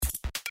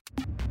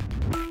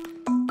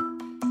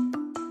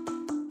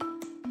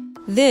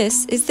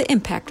This is the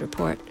Impact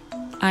Report.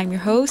 I'm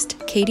your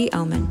host, Katie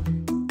Ellman.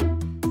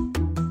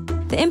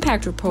 The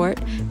Impact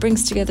Report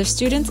brings together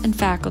students and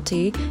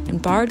faculty in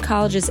Bard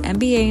College's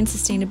MBA in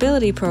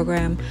Sustainability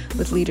program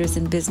with leaders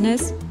in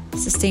business,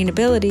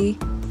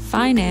 sustainability,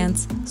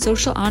 finance,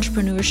 social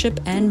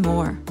entrepreneurship, and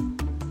more.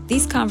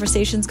 These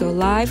conversations go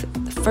live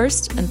the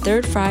first and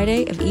third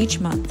Friday of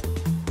each month.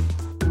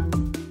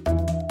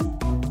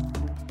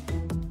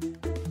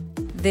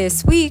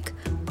 This week,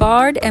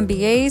 Bard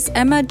MBA's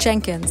Emma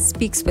Jenkins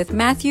speaks with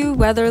Matthew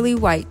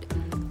Weatherley-White,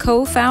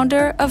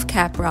 co-founder of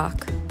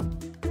CapRock.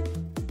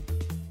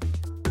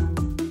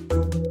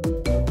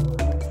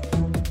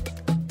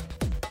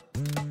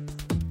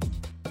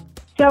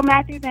 So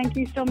Matthew, thank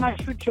you so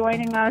much for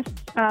joining us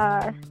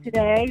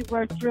today.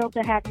 We're thrilled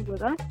to have you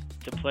with us.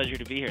 It's a pleasure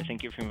to be here.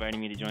 Thank you for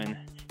inviting me to join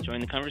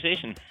the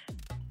conversation.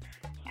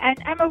 And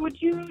Emma, would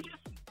you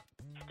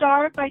just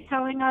start by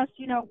telling us,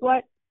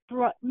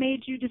 what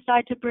made you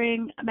decide to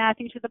bring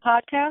Matthew to the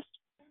podcast?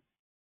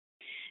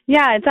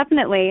 Yeah,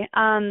 definitely.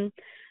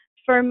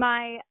 For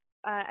my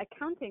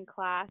accounting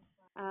class,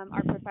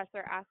 our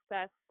professor asked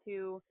us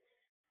to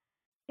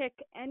pick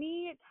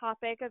any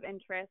topic of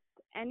interest,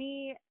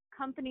 any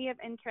company of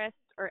interest,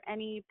 or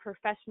any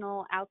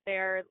professional out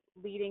there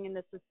leading in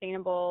the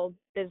sustainable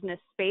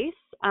business space,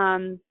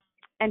 and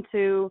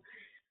to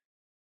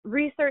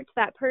research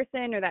that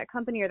person or that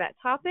company or that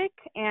topic,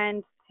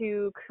 and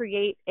to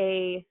create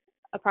a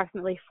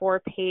approximately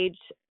 4-page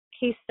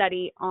case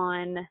study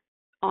on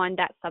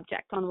that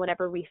subject, on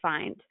whatever we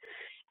find.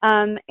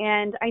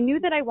 And I knew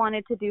that I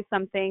wanted to do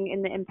something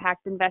in the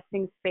impact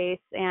investing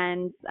space,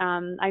 and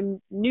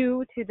I'm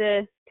new to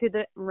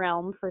the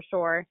realm for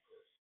sure.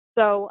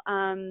 So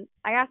I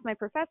asked my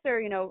professor,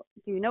 do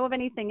you know of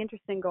anything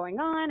interesting going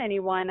on?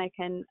 Anyone I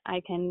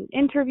can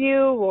interview,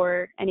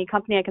 or any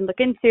company I can look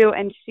into?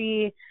 And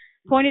she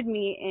pointed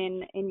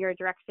me in your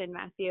direction,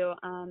 Matthew.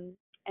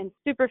 And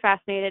super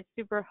fascinated,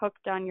 super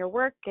hooked on your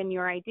work and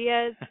your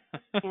ideas.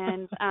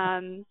 And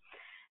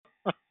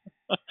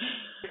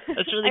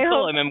that's really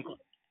cool.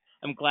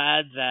 I'm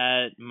glad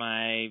that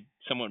my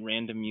somewhat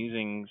random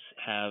musings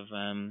have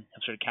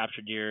sort of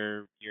captured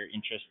your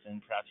interest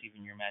and perhaps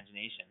even your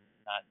imagination.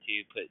 Not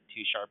to put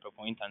too sharp a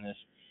point on this,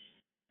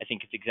 I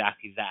think it's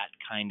exactly that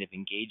kind of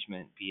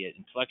engagement, be it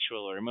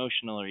intellectual or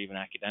emotional or even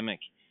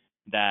academic,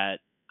 that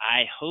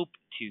I hope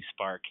to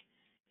spark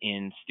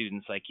in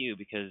students like you,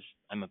 because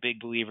I'm a big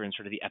believer in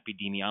sort of the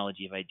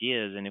epidemiology of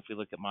ideas. And if we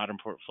look at modern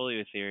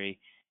portfolio theory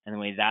and the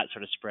way that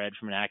sort of spread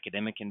from an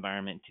academic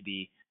environment to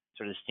be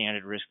sort of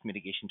standard risk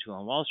mitigation tool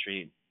on Wall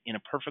Street, in a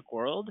perfect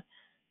world,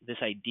 this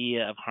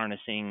idea of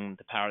harnessing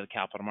the power of the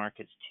capital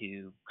markets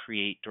to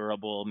create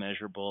durable,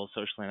 measurable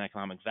social and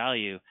economic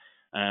value,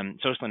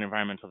 social and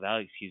environmental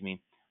value,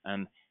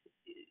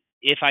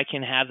 if I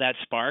can have that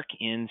spark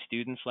in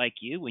students like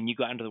you, when you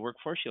go out into the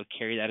workforce, you'll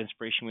carry that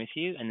inspiration with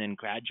you, and then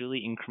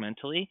gradually,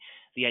 incrementally,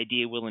 the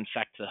idea will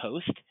infect the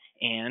host,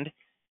 and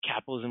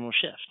capitalism will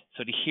shift.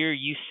 So to hear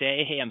you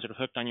say, hey, I'm sort of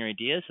hooked on your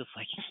ideas, it's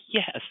like,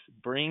 yes,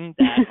 bring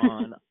that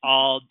on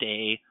all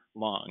day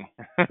long.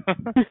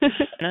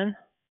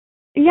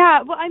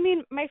 Yeah, well, I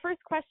mean, my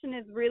first question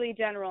is really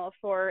general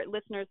for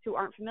listeners who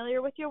aren't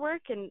familiar with your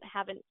work and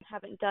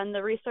haven't done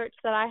the research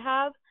that I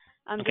have,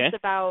 Okay. Just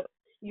about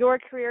your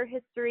career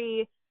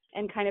history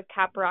and kind of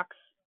CapRock's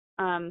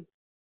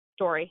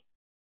story.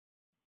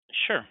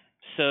 Sure.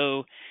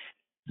 So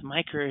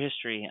my career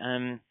history,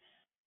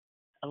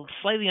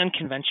 slightly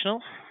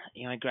unconventional.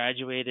 I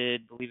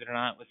graduated, believe it or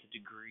not, with a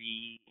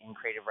degree in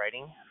creative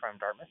writing from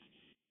Dartmouth.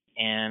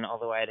 And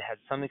although I had had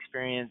some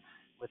experience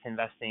with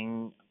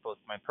investing, both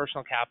my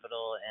personal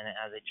capital and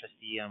as a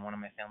trustee on one of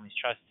my family's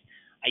trusts,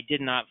 I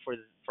did not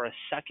for a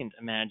second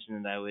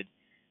imagine that I would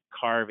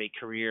carve a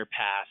career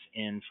path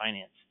in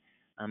finance.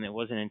 It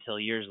wasn't until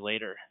years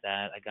later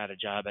that I got a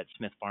job at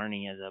Smith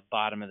Barney as a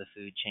bottom of the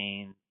food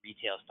chain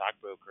retail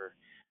stockbroker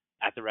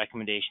at the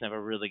recommendation of a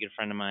really good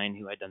friend of mine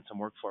who I'd done some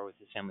work for with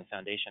his family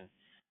foundation.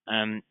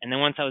 And then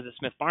once I was at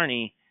Smith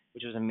Barney,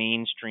 which was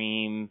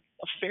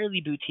a fairly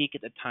boutique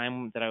at the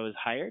time that I was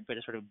hired, but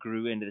it sort of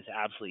grew into this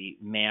absolutely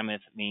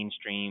mammoth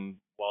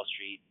mainstream Wall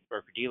Street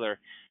broker-dealer.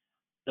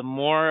 The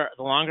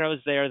longer I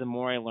was there, the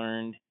more I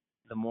learned.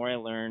 The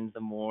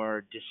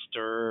more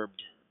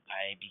disturbed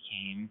I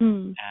became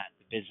at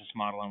the business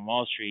model on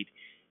Wall Street.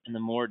 And the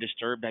more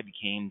disturbed I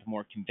became, the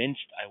more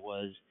convinced I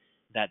was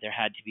that there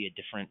had to be a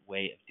different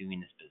way of doing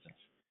this business.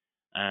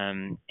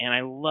 And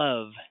I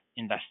love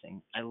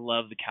investing. I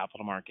love the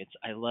capital markets.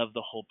 I love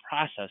the whole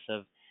process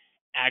of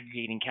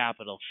aggregating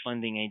capital,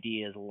 funding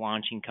ideas,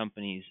 launching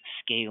companies,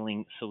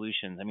 scaling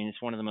solutions. I mean,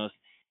 it's one of the most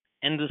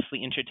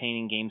endlessly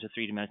entertaining games of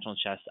three-dimensional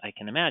chess I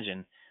can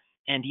imagine.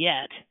 And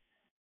yet,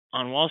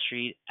 on Wall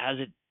Street, as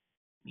it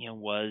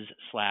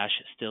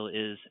was/still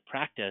is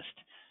practiced,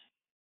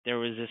 there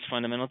was this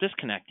fundamental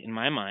disconnect in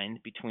my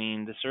mind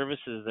between the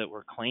services that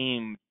were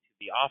claimed to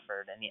be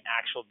offered and the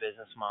actual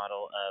business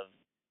model of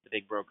the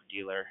big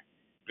broker-dealers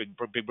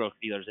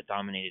that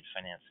dominated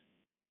finance.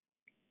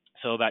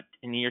 So about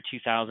in the year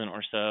 2000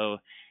 or so,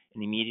 in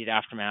the immediate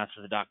aftermath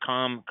of the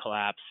dot-com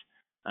collapse,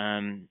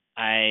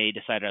 I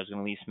decided I was going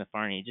to leave Smith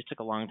Barney. It just took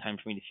a long time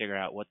for me to figure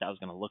out what that was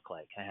going to look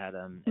like. I had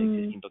an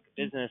existing book of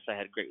business. I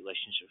had great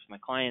relationships with my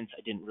clients.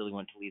 I didn't really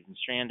want to leave them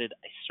stranded.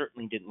 I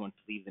certainly didn't want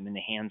to leave them in the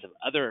hands of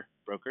other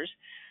brokers.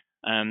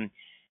 And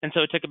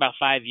so it took about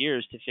 5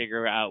 years to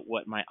figure out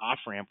what my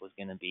off-ramp was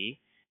going to be.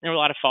 And there were a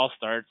lot of false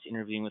starts,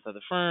 interviewing with other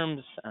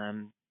firms,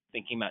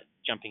 thinking about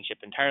jumping ship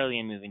entirely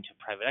and moving to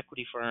a private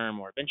equity firm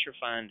or a venture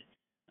fund.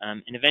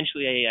 And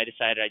eventually I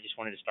decided I just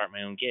wanted to start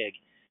my own gig.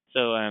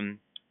 So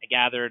I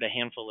gathered a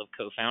handful of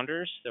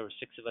co-founders. There were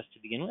 6 of us to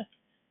begin with.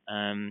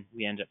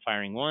 We ended up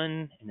firing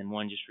one, and then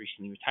one just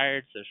recently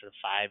retired, so there's sort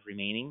of 5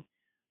 remaining.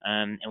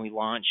 And we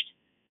launched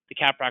the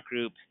Caprock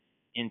Group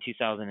in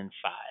 2005.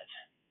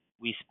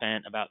 We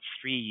spent about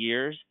 3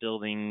 years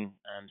building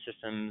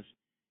systems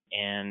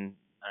and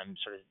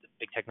sort of the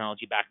big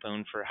technology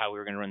backbone for how we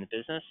were going to run the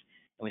business.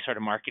 And we started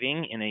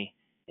marketing in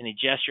a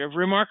gesture of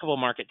remarkable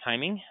market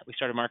timing. We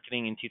started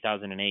marketing in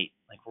 2008,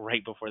 like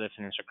right before the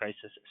financial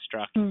crisis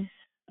struck.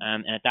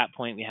 And at that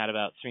point, we had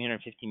about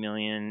 $350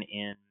 million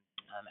in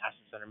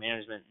assets under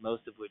management,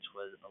 most of which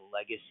was a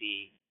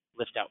legacy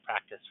lift-out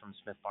practice from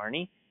Smith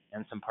Barney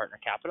and some partner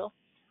capital.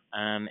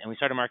 And we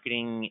started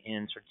marketing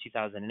in sort of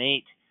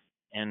 2008.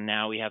 And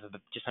now we have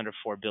just under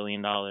 $4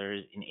 billion in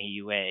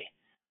AUA,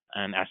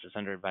 assets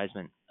under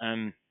advisement.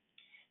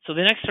 So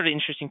the next sort of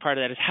interesting part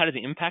of that is, how did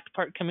the impact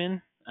part come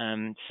in?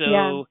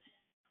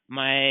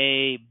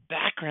 My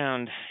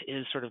background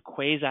is sort of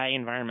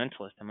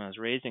quasi-environmentalist. I was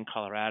raised in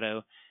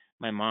Colorado.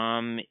 My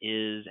mom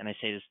is, and I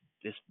say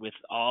this with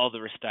all the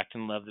respect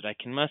and love that I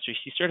can muster,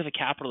 she's sort of a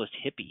capitalist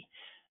hippie.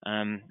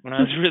 When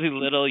I was really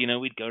little,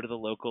 we'd go to the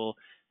local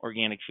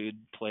organic food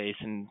place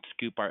and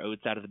scoop our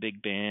oats out of the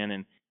big bin,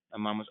 and my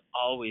mom was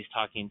always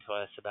talking to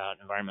us about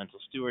environmental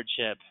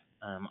stewardship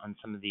on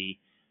some of the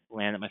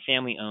land that my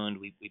family owned.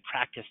 We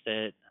practiced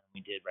it. We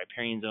did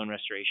riparian zone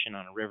restoration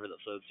on a river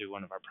that flowed through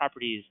one of our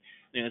properties.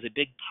 It was a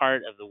big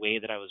part of the way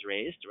that I was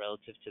raised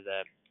relative to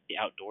the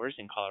outdoors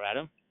in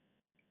Colorado.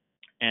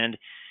 And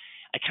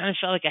I kind of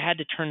felt like I had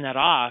to turn that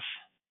off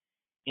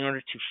in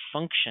order to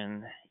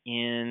function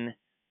in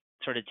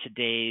sort of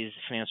today's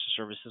financial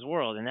services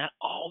world. And that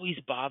always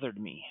bothered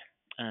me.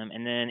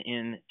 And then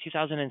in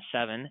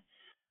 2007,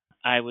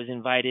 I was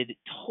invited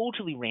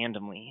totally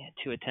randomly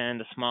to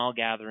attend a small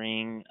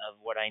gathering of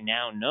what I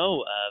now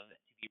know of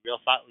to be real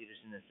thought leaders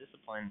in this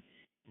discipline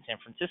in San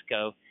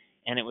Francisco.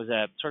 And it was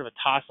a sort of a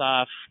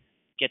toss-off,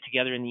 get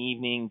together in the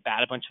evening,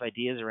 bat a bunch of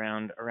ideas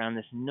around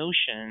this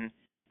notion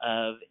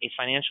of a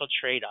financial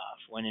trade-off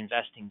when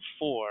investing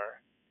for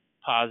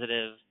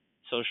positive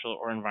social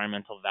or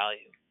environmental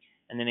value.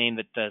 And the name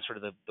that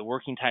the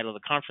working title of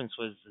the conference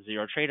was the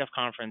Zero Trade-Off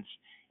Conference.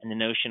 And the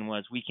notion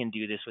was, we can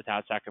do this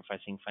without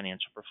sacrificing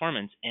financial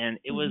performance. And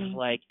it was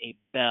like a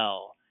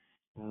bell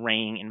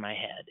rang in my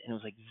head. And it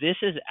was like, this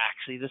is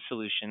actually the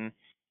solution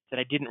that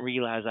I didn't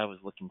realize I was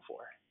looking for.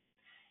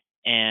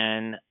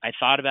 And I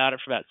thought about it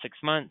for about 6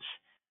 months.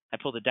 I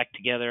pulled a deck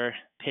together,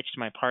 pitched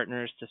my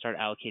partners to start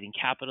allocating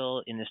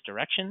capital in this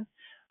direction.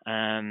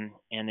 And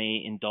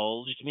they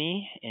indulged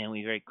me, and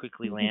we very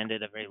quickly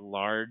landed a very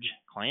large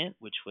client,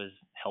 which was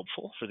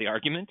helpful for the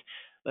argument,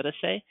 let us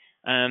say.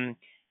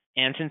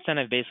 And since then,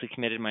 I've basically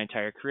committed my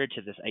entire career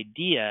to this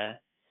idea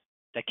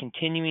that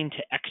continuing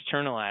to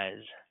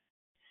externalize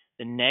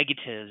the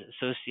negatives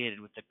associated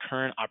with the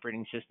current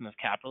operating system of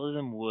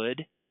capitalism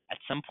would, at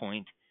some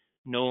point,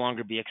 no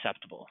longer be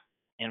acceptable.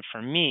 And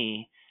for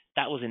me,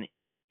 that was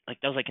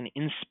like an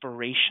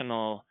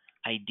inspirational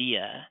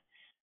idea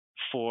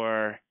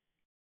for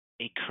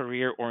a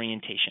career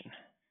orientation.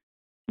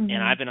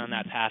 And I've been on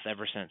that path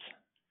ever since.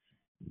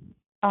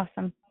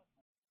 Awesome.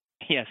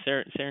 Yeah,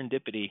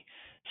 serendipity.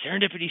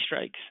 Serendipity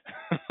strikes.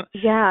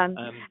 Yeah.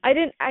 I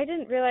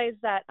didn't realize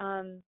that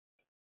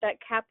that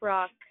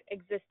Caprock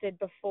existed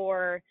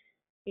before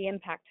the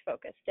Impact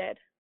Focus did.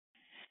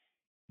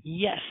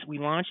 Yes, we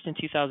launched in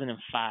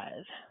 2005,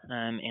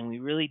 and we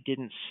really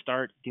didn't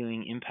start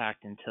doing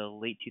impact until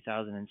late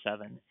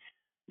 2007.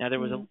 Now, there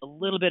was a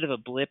little bit of a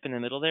blip in the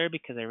middle there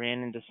because I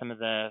ran into some of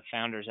the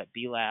founders at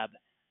B Lab,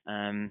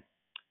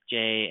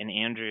 Jay and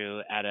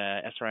Andrew, at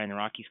a SRI in the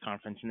Rockies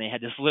conference, and they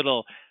had this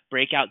little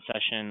breakout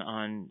session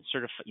on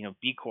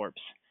B Corps.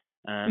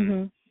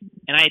 And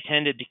I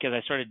attended because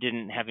I sort of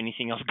didn't have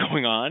anything else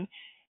going on.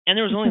 And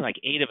there was only like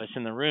 8 of us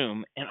in the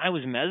room, and I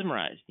was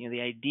mesmerized.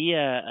 The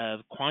idea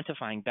of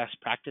quantifying best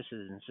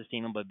practices in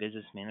sustainable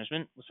business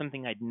management was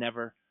something I'd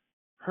never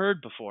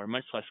heard before,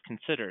 much less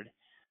considered.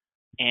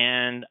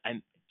 And I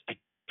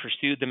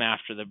pursued them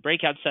after the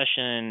breakout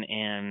session,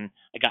 and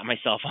I got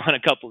myself on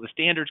a couple of the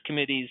standards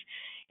committees,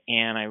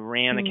 and I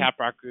ran the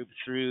Caprock Group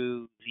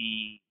through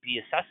the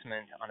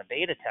assessment on a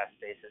beta test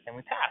basis, and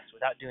we passed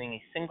without doing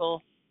a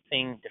single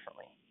thing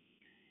differently.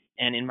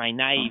 And in my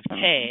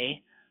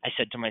naivete, I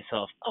said to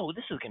myself, oh,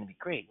 this is going to be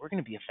great. We're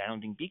going to be a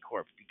founding B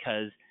Corp,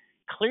 because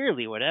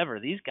clearly whatever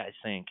these guys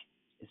think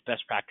is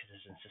best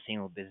practices in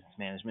sustainable business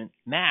management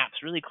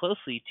maps really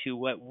closely to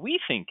what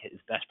we think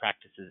is best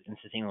practices in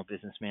sustainable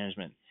business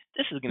management.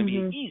 This is going to be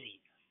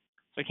easy.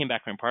 So I came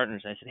back to my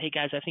partners and I said, hey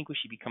guys, I think we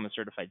should become a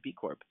certified B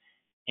Corp.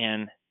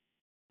 And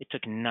it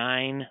took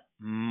 9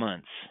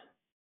 months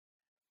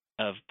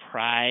of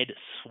pride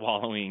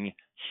swallowing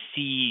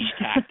siege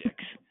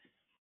tactics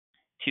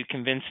to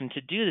convince them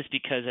to do this,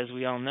 because as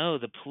we all know,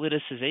 the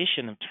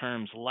politicization of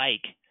terms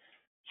like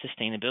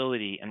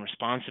sustainability and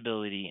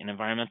responsibility and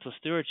environmental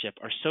stewardship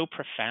are so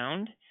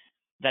profound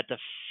that the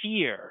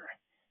fear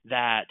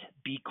that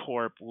B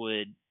Corp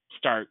would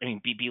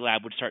B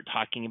Lab would start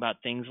talking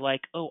about things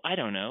like, oh, I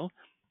don't know,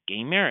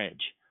 gay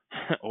marriage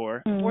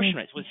or abortion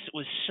rights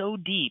was so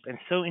deep and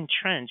so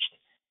entrenched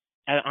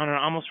on an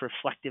almost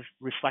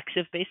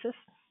reflexive basis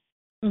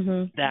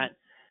that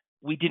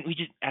we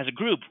just, as a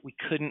group, we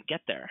couldn't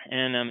get there.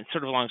 And it's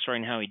sort of a long story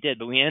on how we did,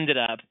 but we ended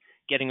up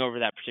getting over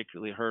that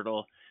particular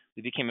hurdle.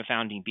 We became a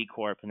founding B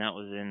Corp, and that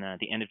was in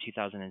the end of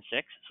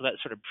 2006. So that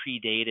sort of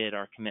predated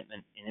our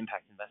commitment in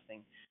impact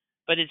investing.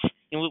 But it's,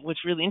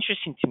 what's really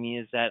interesting to me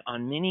is that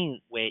on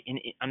many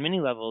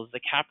levels, the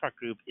Caprock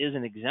Group is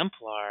an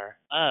exemplar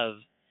of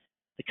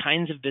the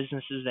kinds of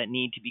businesses that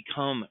need to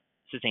become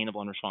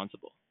sustainable and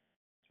responsible.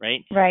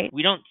 Right? Right.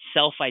 We don't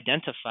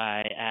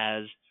self-identify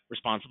as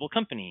responsible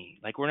company.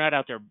 Like, we're not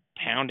out there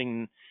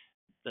pounding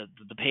the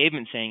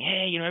pavement saying,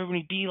 hey,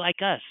 everybody be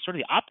like us. Sort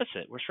of the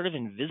opposite. We're sort of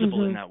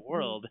invisible in that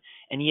world,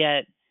 and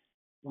yet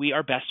we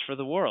are best for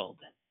the world.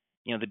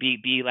 The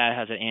B Lab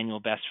has an annual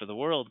Best for the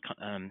World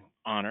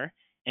honor,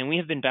 and we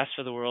have been best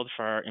for the world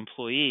for our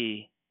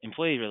employee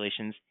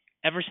relations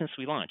ever since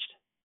we launched,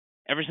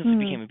 ever since we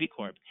became a B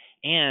Corp.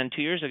 And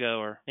 2 years ago,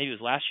 or maybe it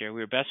was last year,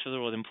 we were best for the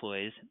world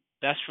employees,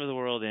 best for the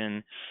world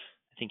in,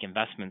 I think,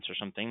 investments or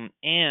something,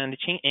 and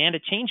a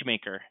change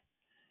maker.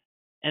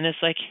 And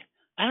it's like,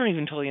 I don't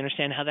even totally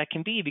understand how that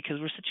can be, because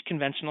we're such a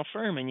conventional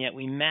firm, and yet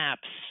we map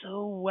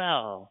so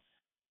well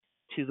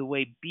to the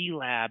way B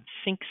Lab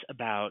thinks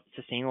about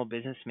sustainable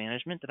business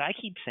management that I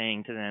keep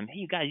saying to them, hey,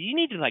 you guys, you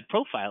need to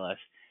profile us,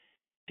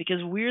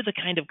 because we're the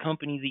kind of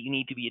company that you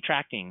need to be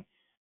attracting,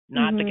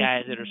 not the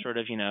guys that are sort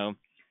of,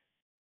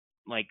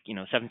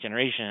 seventh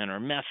generation or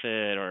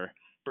Method or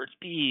Burt's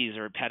Bees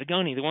or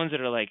Patagonia, the ones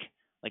that are like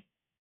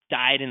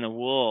dyed in the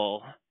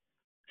wool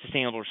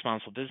sustainable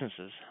responsible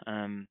businesses.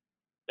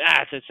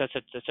 It's such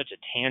a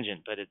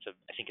tangent, but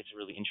I think it's a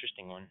really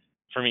interesting one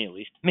for me, at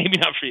least. Maybe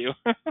not for you.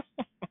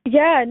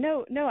 Yeah,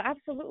 no,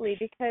 absolutely,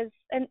 because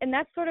and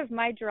that's sort of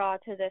my draw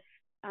to this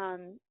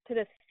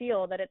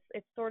field, that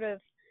it's sort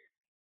of,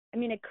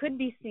 it could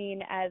be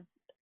seen as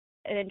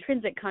an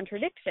intrinsic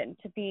contradiction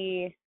to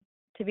be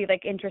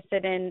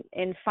interested in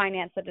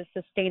finance that is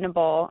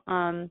sustainable.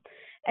 And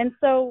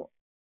so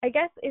I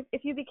guess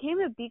if you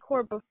became a B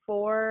Corp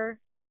before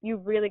you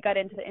really got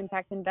into the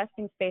impact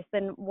investing space,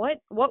 then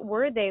what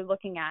were they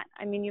looking at?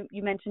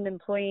 You mentioned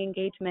employee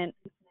engagement.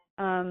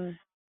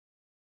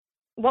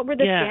 What were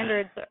the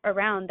standards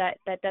around that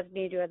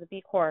designated you as a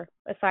B Corp,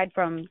 aside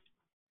from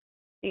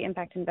the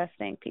impact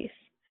investing piece?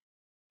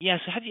 Yeah.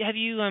 So have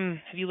you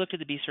looked at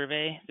the B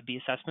survey, the B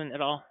assessment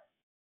at all?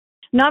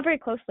 Not very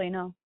closely,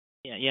 no.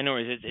 Yeah, no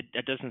worries.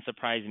 It doesn't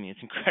surprise me.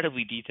 It's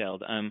incredibly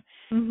detailed. So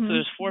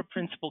there's 4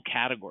 principal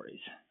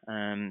categories.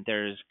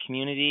 There's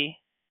community,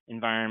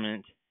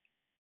 environment,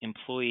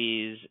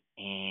 employees,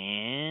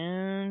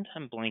 and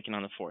I'm blanking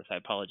on the 4th. I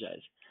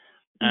apologize.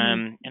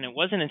 And it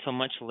wasn't until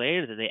much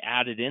later that they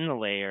added in the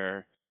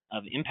layer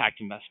of impact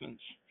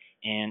investments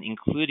and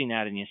including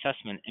that in the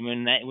assessment. And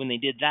when they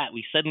did that,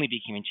 we suddenly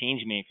became a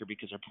change maker,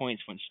 because our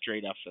points went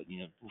straight up, because we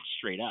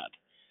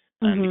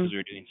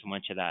were doing so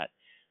much of that.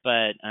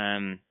 But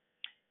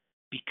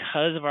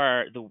because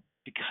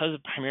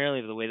primarily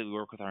of the way that we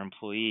work with our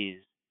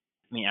employees,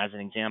 as an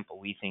example,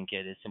 we think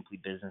it is simply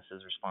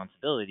business's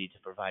responsibility to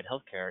provide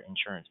healthcare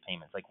insurance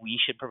payments. Like, we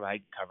should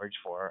provide coverage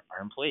for our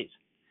employees.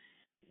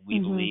 We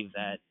believe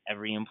that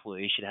every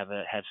employee should have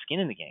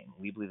skin in the game.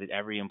 We believe that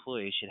every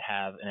employee should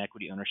have an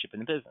equity ownership in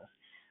the business.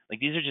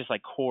 These are just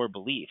core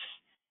beliefs.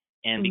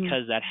 And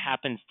because that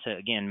happens to,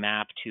 again,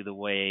 map to the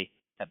way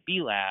that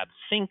B Lab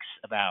thinks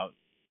about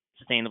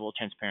sustainable,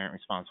 transparent,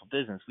 responsible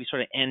business, we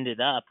sort of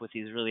ended up with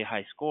these really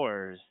high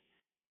scores,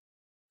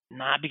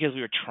 not because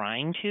we were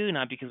trying to,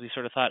 not because we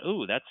sort of thought,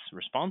 oh, that's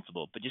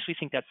responsible, but just we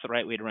think that's the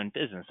right way to run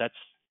business.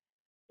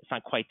 It's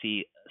not quite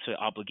the sort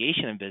of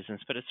obligation of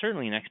business, but it's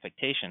certainly an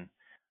expectation.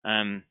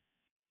 And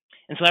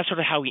so that's sort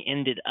of how we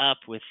ended up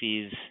with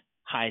these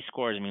high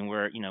scores.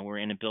 We're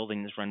in a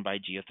building that's run by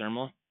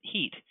geothermal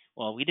heat.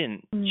 Well, we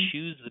didn't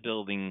choose the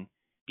building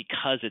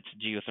because it's a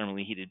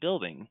geothermally heated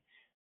building,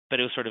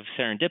 but it was sort of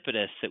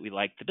serendipitous that we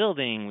liked the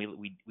building.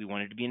 We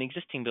wanted to be an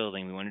existing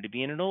building. We wanted to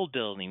be in an old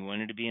building. We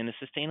wanted to be in a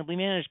sustainably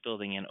managed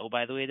building. And, oh,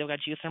 by the way, they've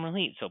got geothermal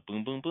heat. So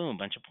boom, boom, boom,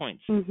 bunch of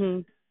points.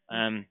 So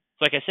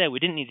like I said, we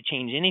didn't need to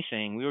change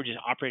anything. We were just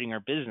operating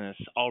our business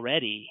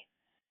already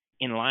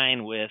in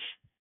line with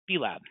B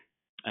Lab.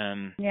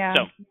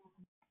 So.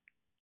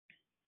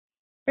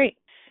 Great.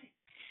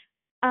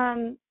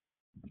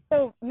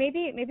 So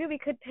maybe we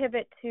could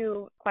pivot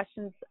to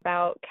questions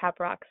about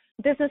Caprock's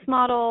business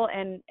model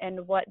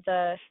and what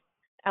the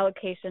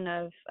allocation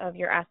of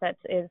your assets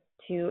is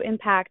to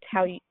impact,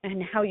 how you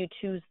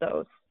choose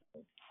those.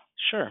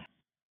 Sure.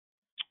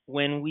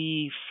 When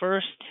we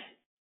first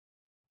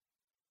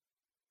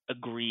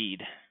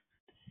agreed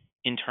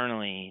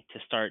internally to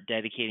start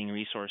dedicating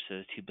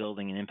resources to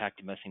building an impact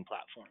investing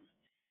platform,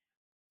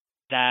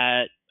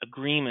 that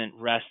agreement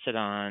rested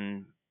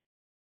on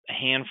a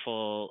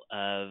handful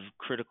of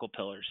critical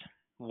pillars.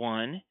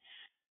 One,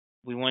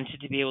 we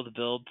wanted to be able to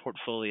build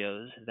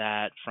portfolios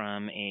that,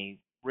 from a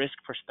risk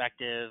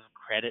perspective,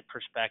 credit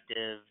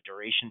perspective,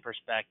 duration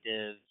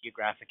perspective,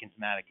 geographic and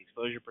thematic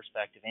exposure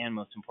perspective, and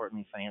most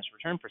importantly, financial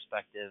return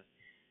perspective,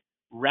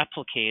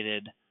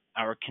 replicated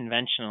our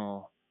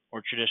conventional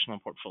or traditional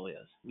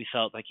portfolios. We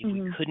felt like if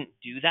we couldn't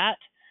do that,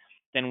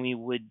 then we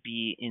would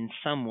be in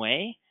some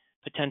way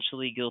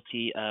potentially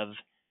guilty of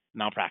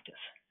malpractice.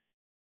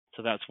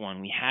 So that's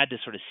one. We had to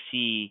sort of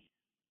see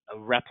a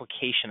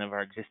replication of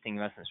our existing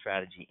investment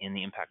strategy in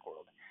the impact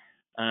world.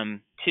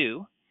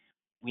 Two,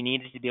 we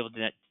needed to be able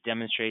to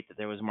demonstrate that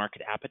there was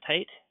market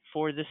appetite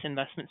for this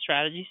investment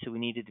strategy. So we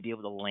needed to be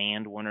able to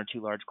land one or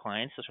two large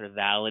clients to sort of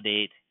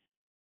validate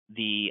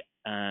the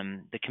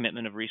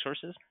commitment of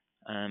resources.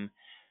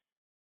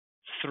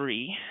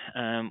 Three,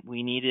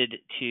 we needed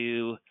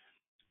to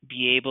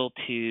be able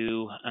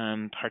to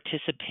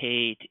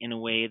participate in a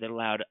way that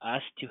allowed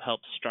us to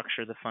help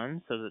structure the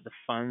funds so that the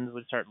funds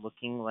would start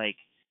looking like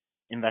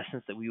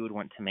investments that we would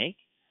want to make,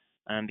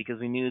 because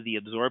we knew the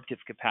absorptive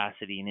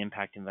capacity in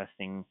impact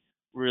investing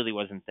really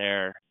wasn't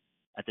there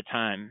at the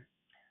time.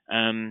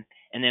 And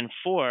then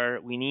four,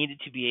 we needed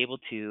to be able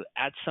to,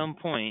 at some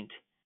point,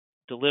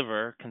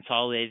 deliver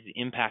consolidated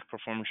impact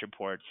performance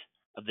reports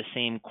of the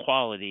same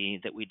quality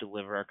that we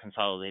deliver our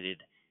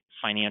consolidated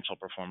financial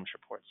performance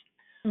reports.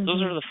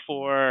 Those are the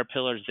four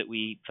pillars that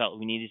we felt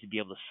we needed to be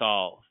able to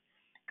solve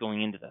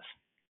going into this.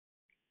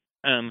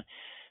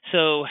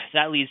 So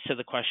that leads to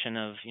the question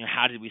of,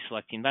 how did we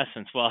select the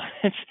investments? Well,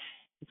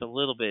 it's a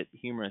little bit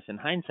humorous in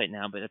hindsight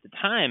now, but at the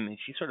time, if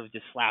you sort of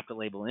just slapped a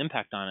label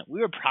impact on it,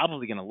 we were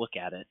probably going to look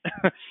at it.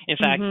 In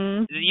fact,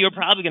 you were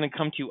probably going to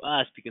come to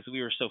us because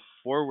we were so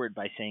forward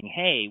by saying,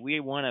 hey, we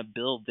want to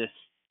build this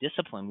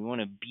discipline. We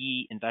want to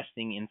be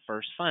investing in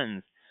first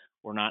funds.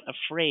 We're not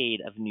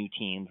afraid of new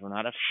teams. We're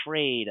not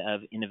afraid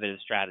of innovative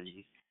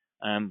strategies.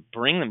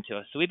 Bring them to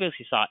us. So we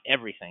basically saw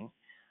everything.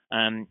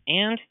 And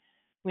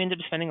we ended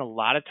up spending a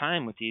lot of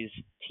time with these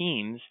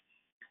teams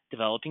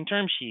developing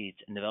term sheets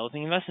and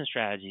developing investment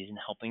strategies and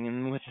helping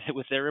them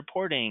with their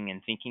reporting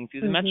and thinking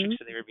through the metrics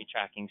that they would be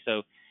tracking. So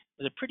it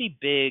was a pretty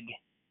big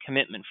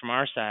commitment from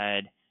our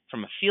side,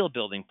 from a field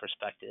building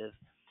perspective,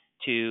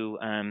 to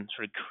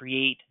sort of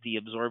create the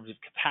absorptive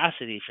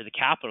capacity for the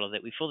capital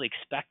that we fully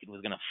expected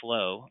was going to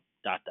flow,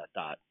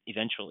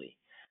 eventually.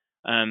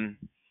 And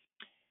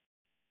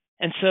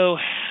so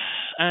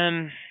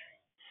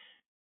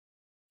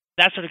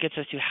that sort of gets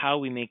us to how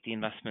we make the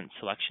investment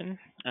selection.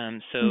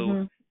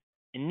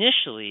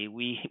 Initially,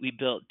 we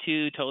built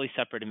two totally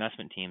separate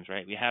investment teams,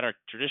 right? We had our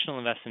traditional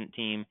investment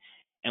team,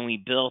 and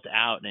we built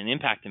out an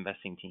impact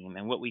investing team.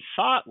 And what we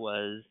thought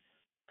was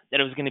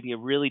that it was going to be a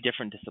really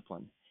different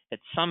discipline,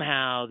 that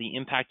somehow the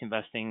impact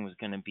investing was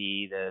going to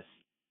be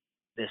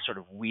this sort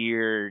of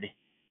weird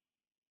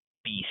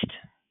beast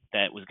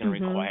that was going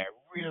to require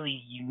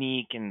really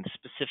unique and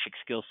specific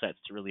skill sets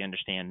to really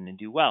understand and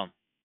do well.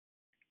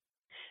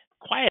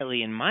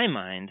 Quietly, in my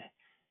mind,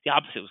 the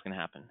opposite was going to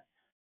happen.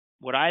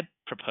 What I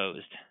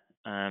proposed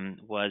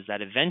was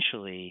that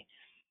eventually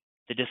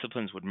the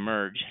disciplines would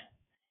merge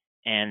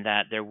and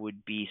that there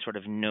would be sort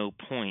of no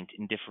point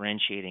in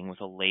differentiating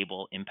with a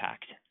label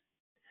impact.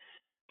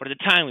 But at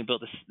the time, we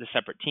built this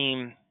separate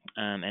team,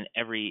 and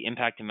every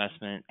impact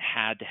investment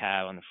had to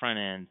have on the front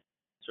end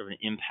sort of an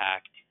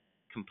impact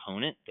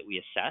component that we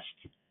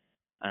assessed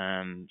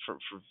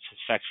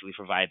effectively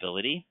for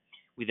viability.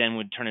 We then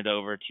would turn it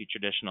over to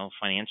traditional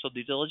financial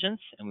due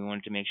diligence, and we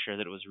wanted to make sure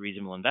that it was a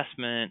reasonable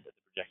investment, that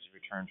the projected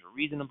returns were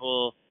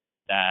reasonable,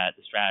 that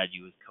the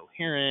strategy was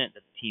coherent,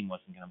 that the team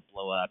wasn't going to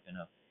blow up in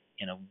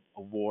a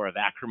war of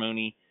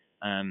acrimony,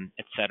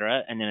 et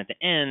cetera. And then at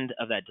the end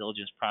of that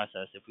diligence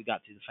process, if we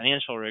got through the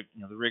financial,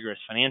 the rigorous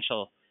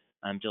financial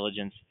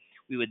diligence,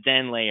 we would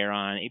then layer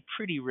on a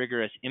pretty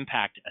rigorous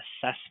impact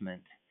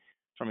assessment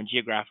from a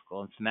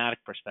geographical and thematic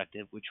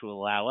perspective, which will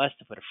allow us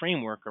to put a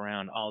framework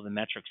around all the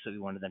metrics that we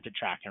wanted them to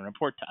track and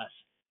report to us.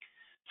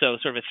 So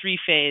sort of a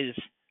three-phase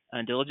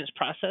diligence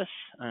process,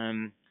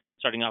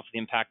 starting off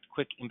with the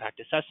quick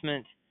impact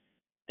assessment,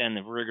 then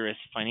the rigorous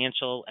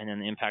financial, and then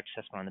the impact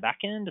assessment on the back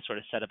end to sort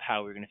of set up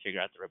how we're going to figure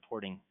out the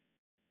reporting.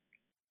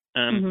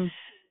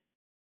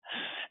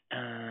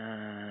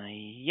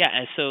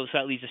 So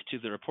that leads us to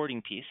the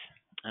reporting piece.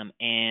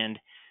 And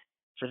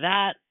for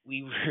that,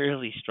 we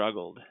really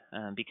struggled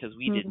because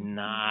we did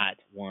not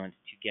want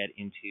to get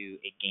into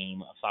a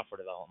game of software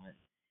development.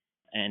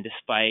 And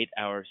despite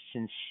our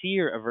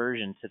sincere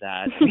aversion to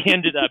that, we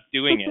ended up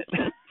doing it.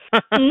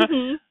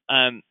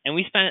 And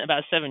we spent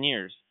about 7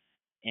 years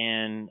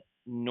and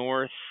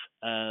north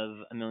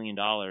of $1 million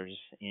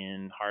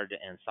in hard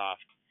and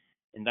soft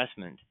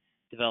investment,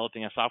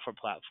 developing a software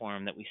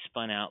platform that we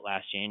spun out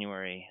last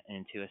January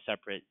into a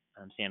separate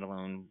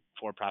standalone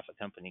for-profit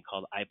company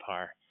called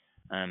IPAR.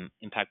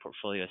 impact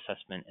portfolio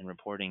assessment and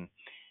reporting.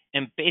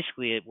 And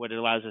basically, what it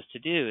allows us to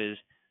do is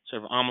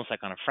sort of almost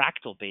like on a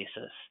fractal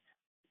basis,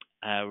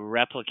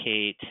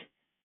 replicate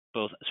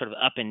both sort of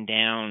up and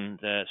down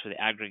the sort of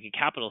aggregate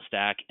capital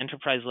stack,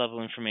 enterprise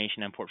level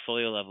information and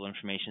portfolio level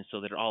information, so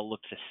that it all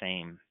looks the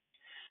same,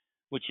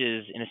 which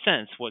is, in a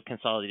sense, what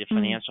consolidated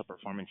financial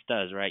performance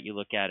does, right? You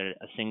look at it,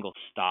 a single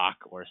stock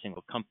or a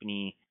single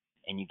company,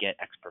 and you get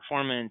X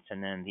performance,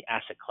 and then the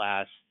asset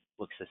class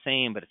looks the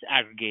same, but it's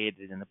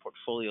aggregated, and the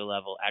portfolio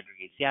level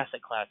aggregates the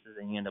asset classes,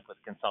 and you end up with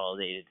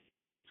consolidated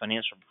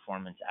financial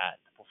performance at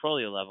the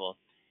portfolio level.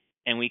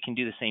 And we can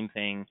do the same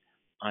thing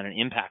on an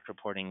impact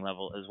reporting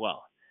level as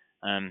well.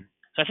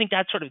 So I think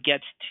that sort of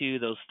gets to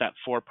that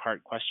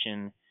 4-part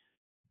question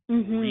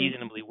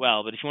reasonably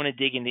well. But if you want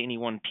to dig into any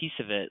one piece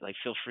of it, like,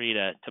 feel free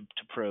to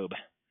probe.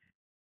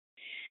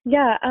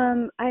 Yeah,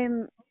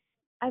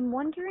 I'm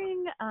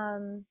wondering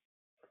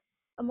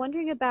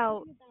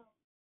about,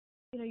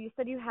 you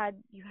said you had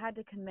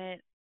to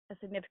commit a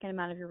significant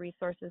amount of your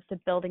resources to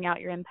building out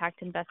your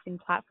impact investing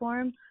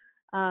platform.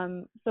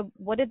 So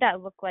what did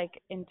that look like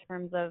in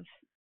terms of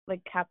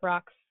like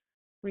CapRock's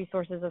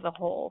resources as a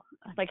whole?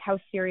 Like, how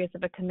serious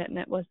of a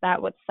commitment was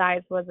that? What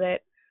size was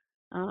it?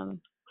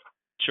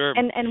 Sure.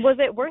 And was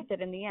it worth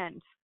it in the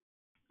end?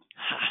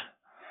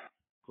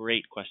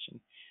 Great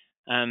question.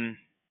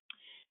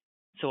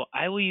 So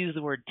I will use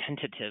the word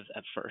tentative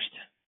at first.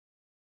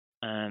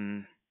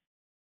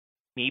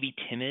 Maybe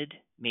timid,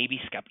 maybe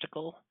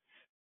skeptical,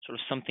 sort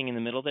of something in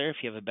the middle there. If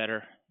you have a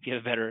better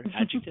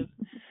adjective.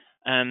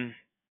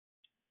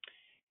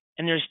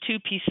 And there's 2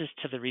 pieces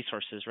to the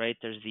resources, right?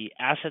 There's the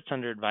assets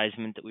under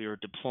advisement that we were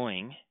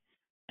deploying,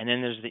 and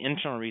then there's the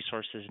internal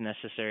resources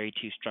necessary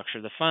to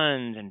structure the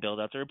fund and build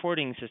out the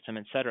reporting system,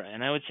 et cetera.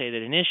 And I would say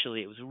that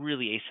initially it was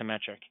really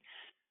asymmetric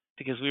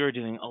because we were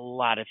doing a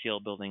lot of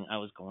field building. I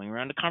was going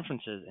around to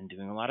conferences and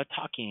doing a lot of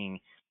talking.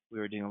 We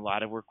were doing a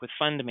lot of work with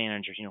fund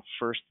managers,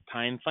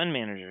 first-time fund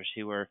managers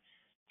who were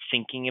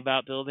thinking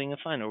about building a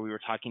fund, or we were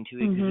talking to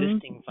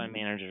existing fund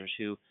managers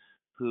who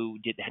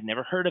had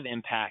never heard of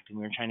impact, and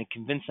we were trying to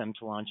convince them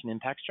to launch an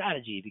impact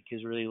strategy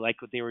because we really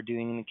liked what they were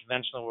doing in the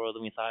conventional world,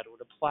 and we thought it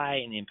would apply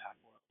in the impact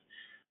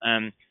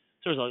world.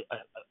 So there's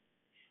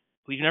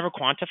we've never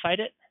quantified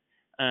it,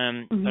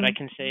 but I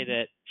can say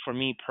that for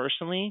me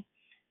personally,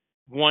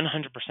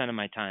 100% of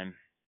my time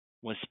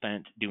was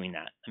spent doing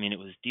that. I mean, it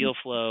was deal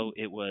flow,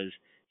 it was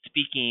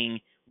speaking.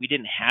 We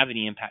didn't have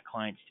any impact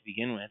clients to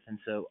begin with, and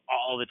so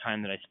all the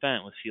time that I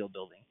spent was field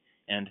building.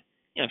 And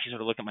if you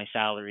sort of look at my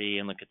salary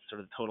and look at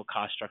sort of the total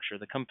cost structure of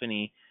the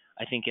company,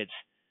 I think it's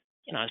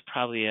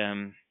probably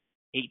 8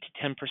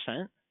 to 10%.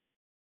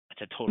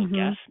 That's a total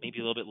guess, maybe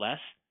a little bit less.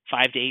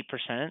 5 to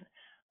 8%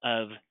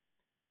 of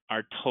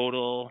our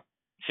total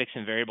fixed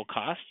and variable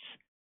costs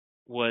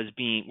was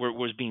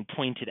being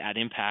pointed at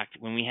impact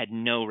when we had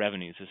no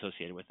revenues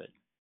associated with it.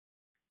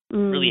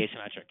 Really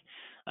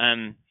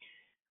asymmetric.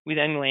 We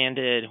then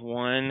landed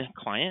one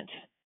client,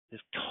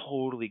 this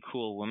totally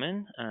cool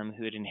woman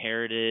who had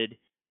inherited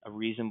a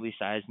reasonably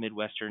sized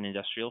Midwestern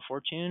industrial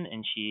fortune,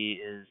 and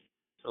she is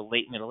sort of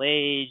late middle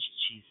aged.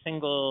 She's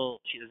single.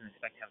 She doesn't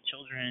expect to have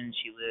children.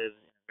 She lives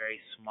in a very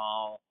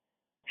small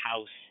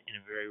house in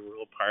a very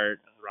rural part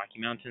of the Rocky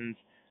Mountains,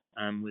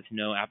 with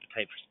no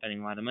appetite for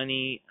spending a lot of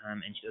money,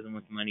 and she doesn't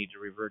want the money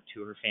to revert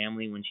to her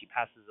family when she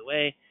passes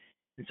away.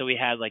 And so we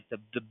had like the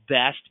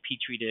best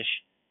petri dish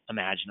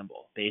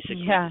imaginable,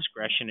 basically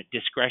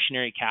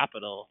discretionary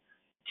capital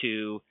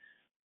to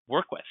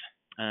work with.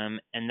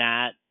 And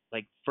that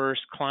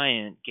first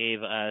client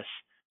gave us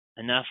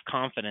enough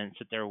confidence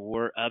that there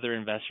were other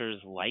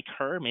investors like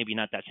her, maybe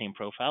not that same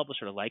profile, but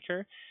sort of like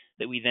her,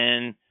 that we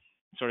then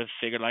sort of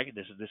figured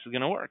this is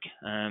going to work.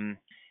 And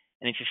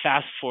if you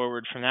fast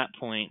forward from that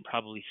point,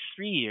 probably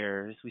 3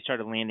 years, we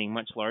started landing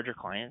much larger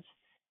clients.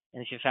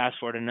 And if you fast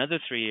forward another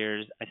 3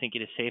 years, I think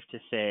it is safe to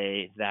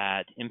say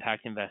that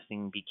impact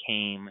investing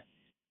became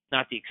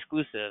not the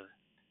exclusive,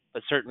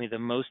 but certainly the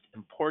most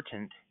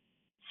important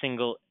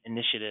single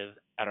initiative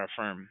at our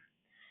firm.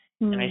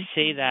 And I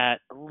say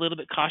that a little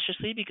bit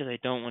cautiously because I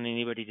don't want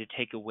anybody to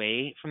take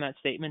away from that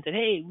statement that,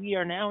 hey, we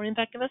are now an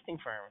impact investing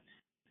firm.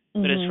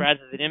 But it's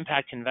rather that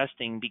impact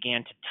investing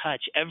began to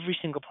touch every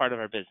single part of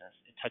our business.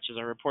 It touches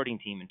our reporting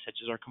team. It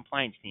touches our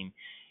compliance team.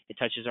 It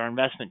touches our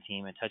investment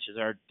team. It touches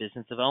our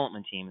business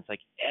development team. It's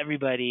like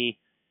everybody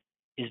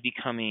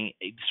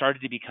started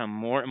to become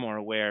more and more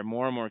aware,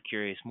 more and more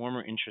curious, more and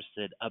more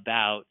interested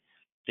about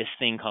this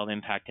thing called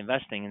impact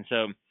investing. And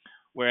so,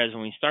 whereas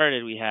when we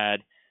started, we had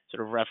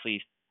sort of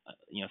roughly,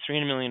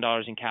 $300 million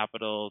in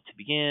capital to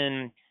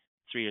begin.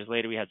 3 years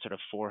later, we had sort of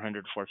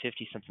 400,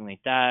 450, something like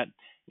that.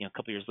 A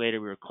couple years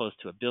later, we were close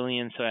to $1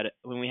 billion. So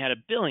when we had $1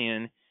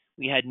 billion,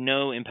 we had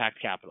no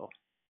impact capital.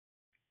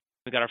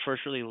 We got our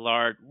first really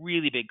large,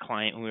 really big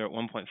client when we were at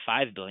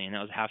 $1.5 billion. That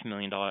was $500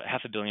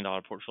 million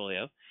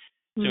portfolfolio.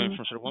 So we went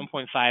from sort of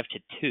 1.5 to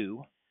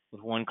 2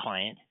 with one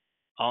client,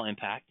 all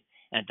impact.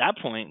 And at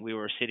that point, we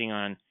were sitting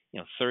on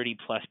 30+%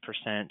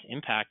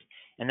 impact,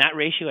 and that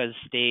ratio has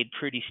stayed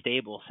pretty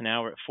stable. So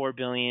now we're at $4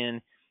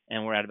 billion,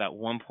 and we're at about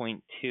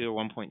 1.2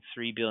 or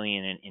 1.3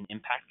 billion in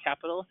impact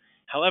capital.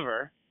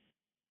 However,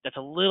 that's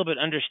a little bit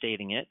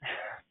understating it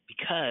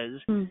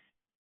because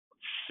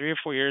 3 or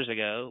 4 years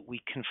ago, we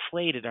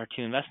conflated our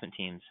two investment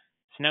teams.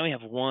 So now we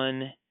have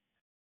one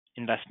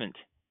investment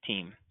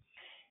team.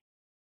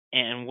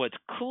 And what's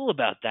cool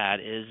about that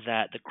is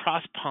that the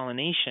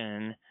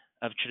cross-pollination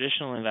of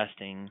traditional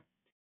investing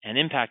and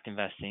impact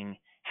investing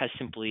has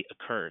simply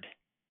occurred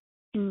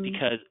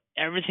because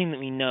everything that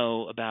we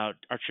know about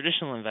our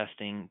traditional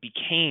investing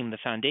became the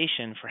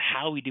foundation for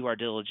how we do our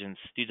due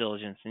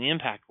diligence in the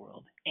impact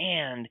world.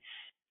 And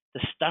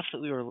the stuff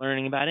that we were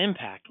learning about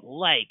impact,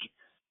 like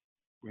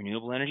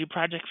renewable energy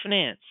project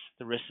finance,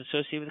 the risks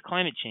associated with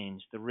climate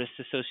change, the risks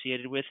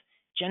associated with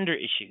gender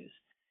issues,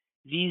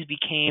 these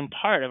became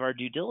part of our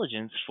due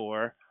diligence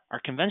for our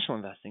conventional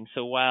investing.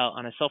 So while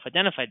on a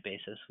self-identified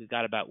basis, we've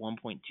got about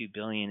 1.2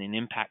 billion in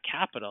impact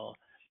capital,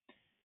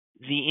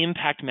 the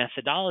impact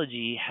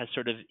methodology has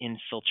sort of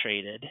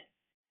infiltrated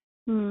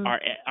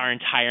our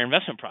entire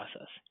investment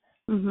process.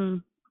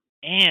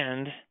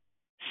 And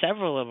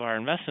several of our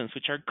investments,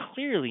 which are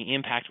clearly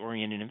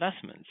impact-oriented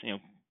investments,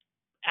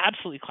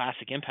 absolutely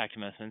classic impact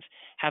investments,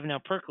 have now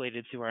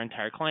percolated through our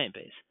entire client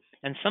base.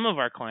 And some of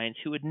our clients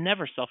who would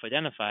never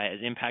self-identify as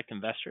impact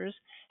investors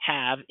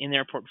have in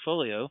their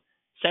portfolio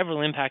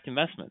several impact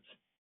investments.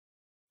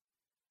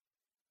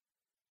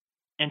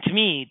 And to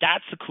me,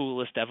 that's the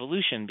coolest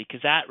evolution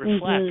because that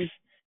reflects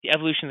the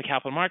evolution of the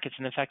capital markets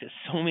and the fact that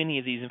so many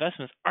of these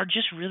investments are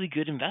just really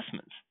good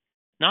investments.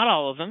 Not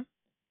all of them.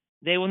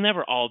 They will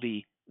never all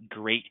be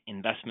great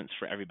investments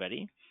for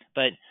everybody,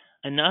 but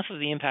enough of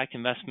the impact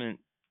investment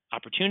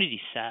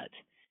opportunity set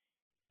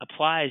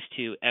applies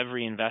to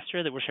every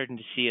investor that we're starting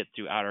to see it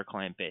throughout our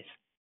client base.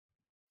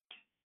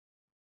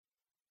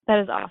 That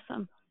is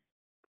awesome.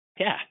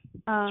 Yeah,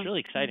 it's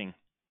really exciting.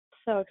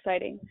 So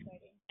exciting.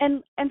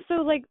 And so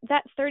like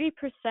that 30%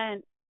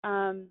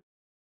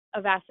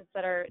 of assets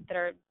that are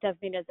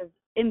designated as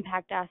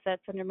impact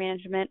assets under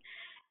management,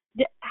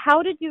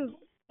 how did you,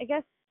 I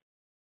guess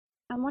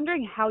I'm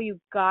wondering how you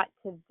got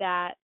to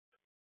that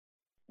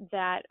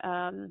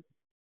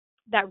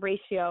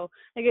ratio.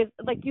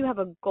 Like do you have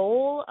a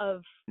goal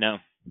of No.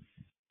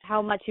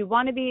 how much you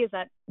want to be? Is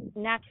that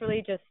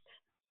naturally just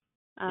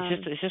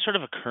it's just sort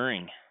of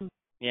occurring.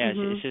 Yeah,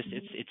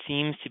 it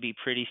seems to be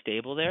pretty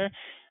stable there.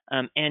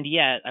 And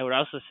yet I would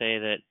also say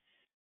that,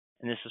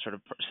 and this is sort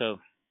of so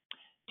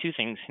two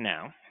things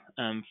now.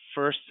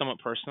 First, somewhat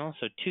personal.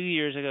 So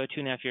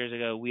 2.5 years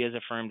ago, we as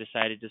a firm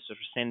decided to sort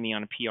of send me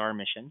on a PR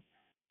mission.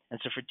 And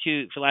so for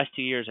the last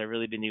 2 years, I've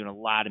really been doing a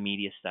lot of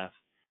media stuff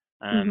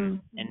and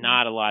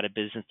not a lot of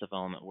business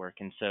development work.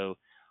 And so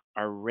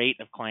our rate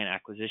of client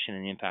acquisition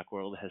in the impact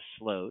world has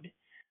slowed.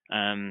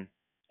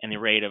 And the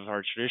rate of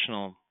our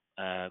traditional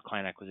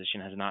client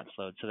acquisition has not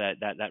slowed. So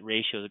that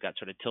ratio got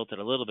sort of tilted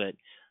a little bit.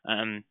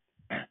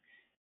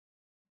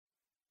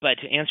 But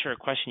to answer a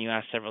question you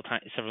asked several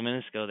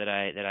minutes ago that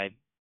I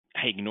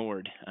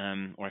ignored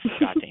or I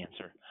forgot to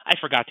answer. I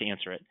forgot to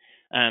answer it.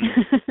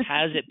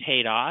 Has it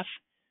paid off?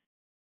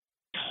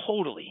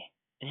 Totally.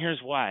 And here's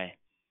why.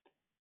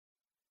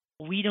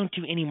 We don't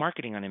do any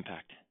marketing on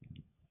impact.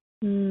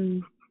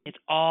 It's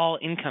all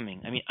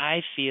incoming. I mean,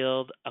 I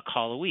field a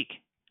call a week,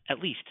 at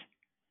least,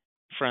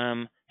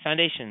 from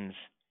foundations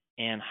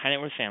and high net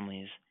worth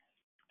families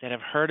that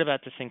have heard about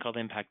this thing called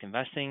impact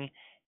investing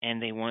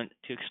and they want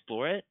to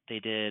explore it. They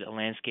did a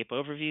landscape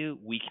overview.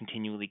 We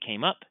continually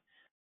came up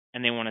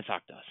and they want to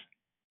talk to us.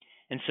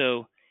 And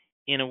so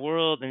in a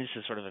world, and this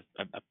is sort of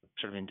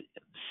an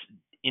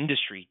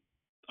industry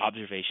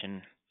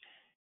observation,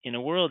 in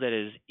a world that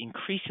is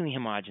increasingly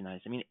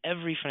homogenized. I mean,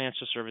 every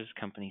financial services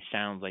company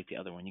sounds like the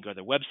other one. You go to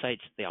their websites,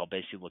 they all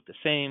basically look the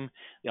same.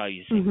 They all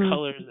use the same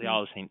colors. They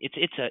all the same.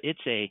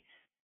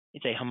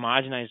 It's a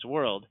homogenized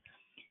world.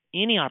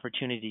 Any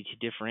opportunity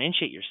to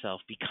differentiate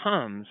yourself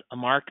becomes a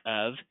mark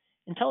of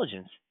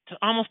intelligence,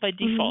 almost by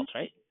default,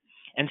 right?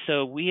 And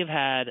so we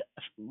had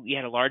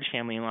a large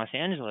family in Los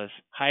Angeles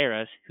hire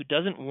us who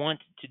doesn't want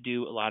to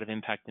do a lot of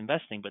impact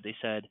investing, but they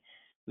said,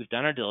 we've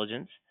done our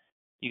diligence.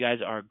 You guys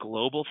are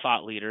global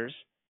thought leaders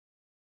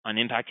on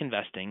impact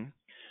investing.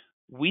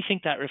 We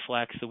think that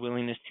reflects the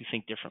willingness to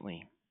think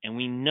differently. And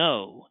we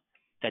know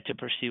that to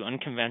pursue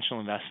unconventional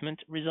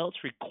investment results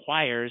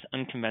requires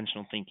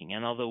unconventional thinking.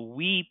 And although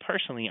we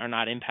personally are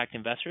not impact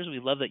investors, we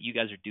love that you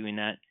guys are doing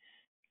that.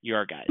 You're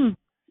our guys.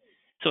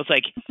 So it's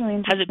like,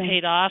 has it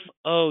paid off?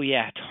 Oh,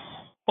 yeah,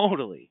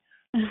 totally.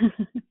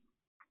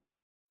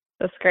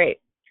 That's great.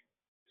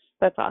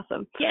 That's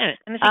awesome. Yeah,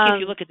 and I think if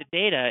you look at the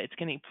data, it's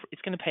going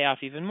to pay off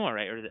even more,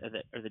 right? Or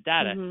the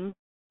data.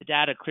 The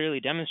data clearly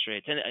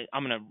demonstrates, and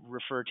I'm going to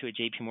refer to a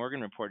J.P.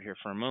 Morgan report here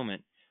for a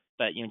moment.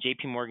 But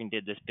J.P. Morgan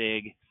did this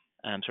big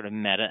sort of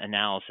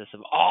meta-analysis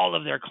of all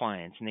of their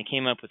clients, and they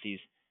came up with these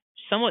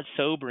somewhat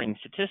sobering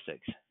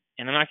statistics.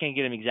 And I'm not going to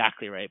get them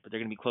exactly right, but they're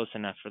going to be close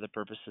enough for the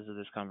purposes of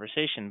this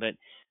conversation. But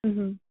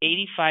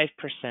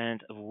 85%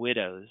 of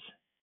widows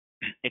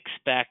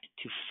expect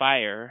to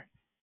fire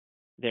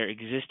their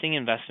existing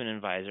investment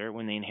advisor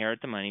when they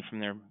inherit the money from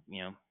their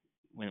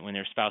when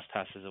their spouse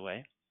passes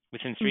away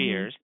within 3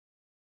 years, Mhm.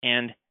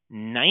 and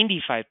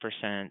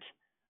 95%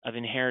 of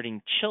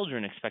inheriting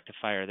children expect to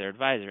fire their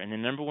advisor. And the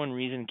number one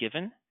reason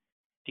given,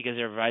 because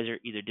their advisor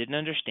either didn't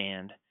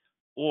understand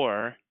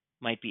or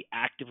might be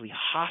actively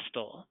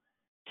hostile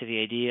to the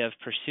idea of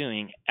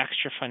pursuing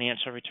extra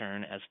financial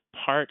return as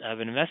part of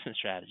an investment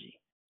strategy.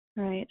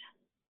 Right.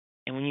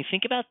 And when you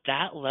think about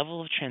that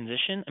level of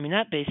transition, I mean,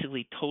 that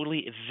basically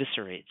totally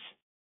eviscerates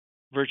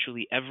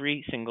virtually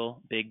every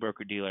single big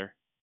broker dealer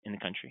in the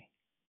country.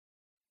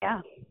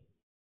 Yeah.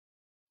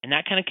 And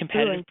that kind of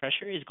competitive Truly.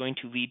 pressure is going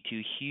to lead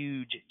to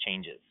huge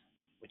changes,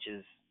 which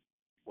is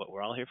what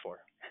we're all here for.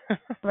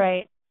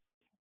 Right.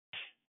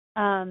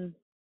 Um,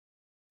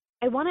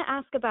 I want to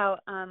ask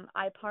about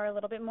IPAR a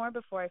little bit more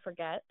before I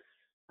forget.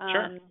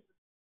 Sure.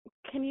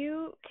 Can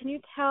you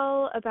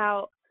tell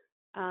about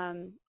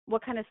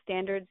what kind of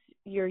standards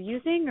you're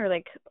using, or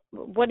like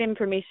what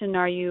information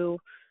are you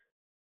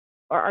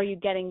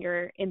getting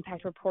your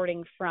impact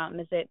reporting from?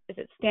 Is it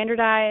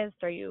standardized?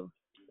 Are you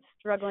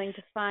struggling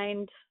to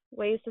find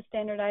ways to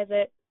standardize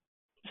it?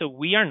 So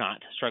we are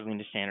not struggling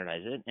to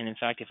standardize it. And in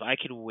fact, if I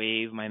could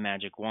wave my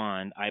magic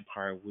wand,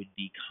 IPAR would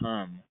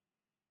become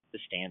the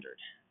standard.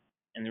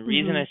 And the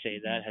reason I Mhm. say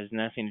that has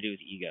nothing to do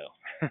with ego.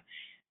 The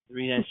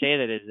reason I say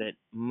that is that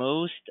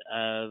most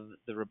of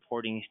the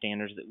reporting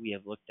standards that we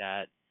have looked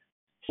at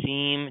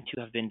seem to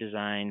have been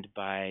designed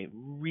by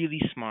really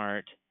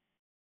smart,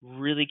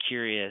 really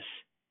curious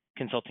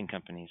consulting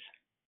companies.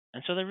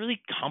 And so they're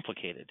really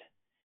complicated.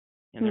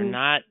 And they're Mhm.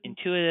 not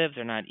intuitive,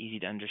 they're not easy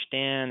to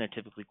understand, they're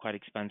typically quite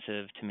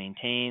expensive to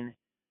maintain.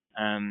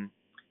 And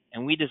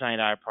we designed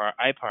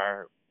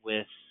IPAR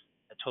with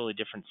a totally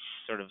different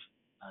sort of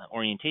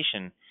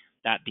orientation,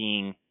 that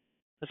being,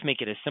 let's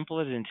make it as simple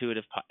as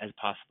intuitive as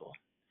possible.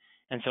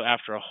 And so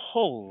after a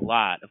whole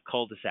lot of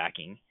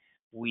cul-de-sacking,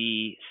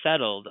 we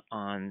settled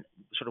on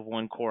sort of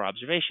one core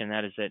observation,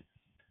 that is that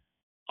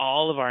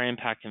all of our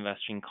impact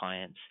investing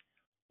clients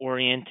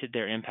oriented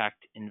their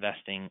impact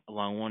investing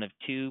along one of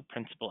two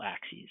principal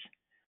axes.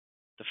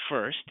 The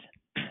first,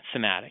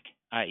 thematic,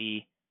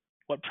 i.e.,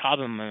 what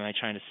problem am I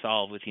trying to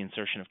solve with the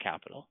insertion of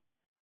capital?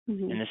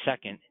 And Mhm. the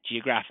second,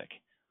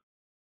 geographic,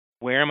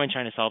 where am I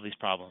trying to solve these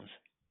problems?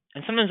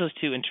 And sometimes those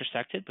two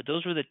intersected, but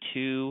those were that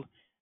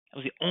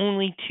was the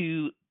only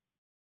two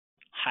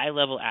high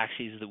level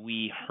axes that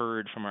we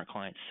heard from our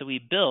clients. So we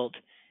built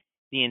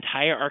the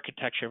entire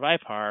architecture of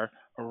IPAR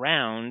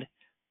around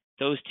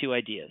those two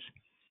ideas.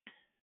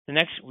 The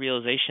next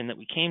realization that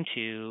we came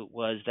to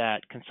was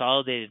that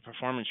consolidated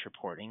performance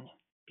reporting,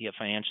 be it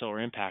financial or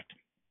impact,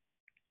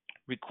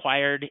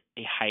 required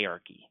a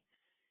hierarchy,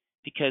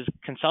 because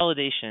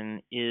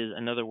consolidation is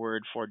another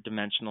word for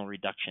dimensional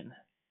reduction,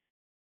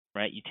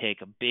 right? You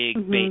take a big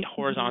Mhm.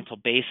 horizontal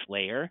base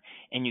layer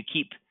and you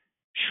keep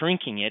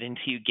shrinking it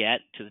until you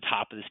get to the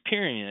top of this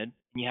pyramid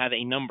and you have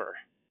a number.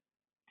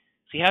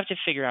 So you have to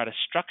figure out a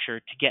structure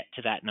to get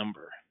to that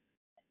number.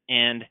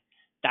 And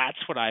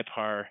that's what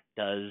IPAR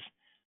does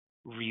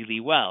really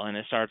well. And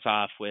it starts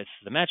off with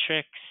the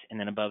metrics, and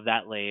then above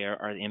that layer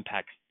are the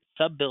impact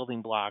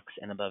sub-building blocks,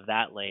 and above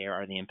that layer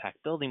are the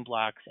impact building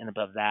blocks, and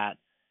above that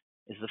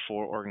is the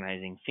four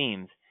organizing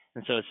themes.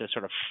 And so it's a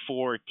sort of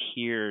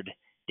four-tiered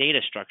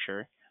data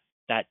structure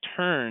that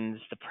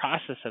turns the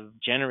process of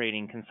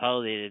generating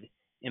consolidated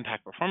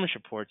impact performance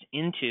reports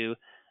into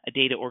a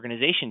data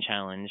organization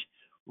challenge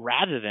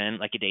rather than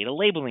like a data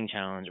labeling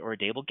challenge or a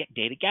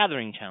data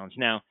gathering challenge.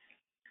 Now,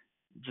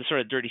 the sort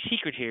of dirty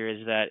secret here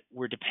is that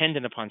we're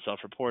dependent upon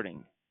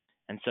self-reporting.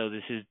 And so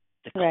this is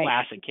the Right.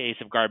 classic case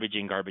of garbage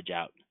in, garbage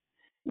out.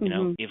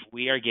 Mhm. If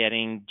we are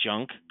getting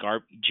junk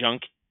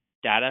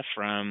data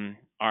from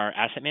our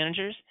asset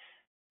managers,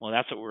 well,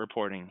 that's what we're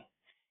reporting.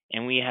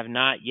 And we have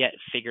not yet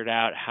figured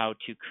out how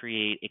to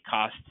create a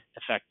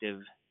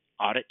cost-effective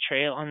audit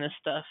trail on this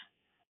stuff.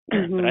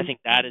 But I Mhm.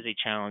 think that is a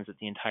challenge that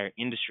the entire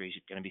industry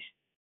is going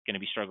to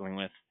be struggling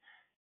with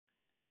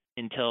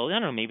until, I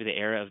don't know, maybe the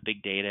era of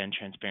big data and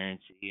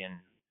transparency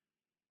and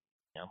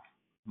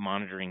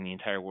monitoring the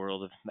entire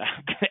world of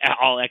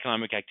all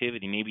economic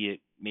activity. Maybe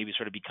it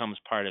sort of becomes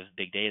part of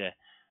big data,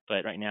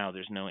 but right now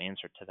there's no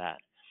answer to that.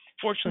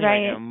 Fortunately,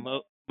 right now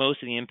Right.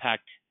 most of the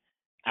impact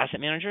asset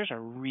managers are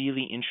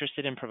really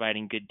interested in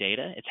providing good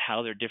data. It's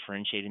how they're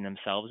differentiating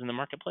themselves in the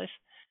marketplace.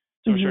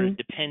 So we're sort of Mhm.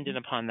 dependent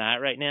upon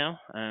that right now.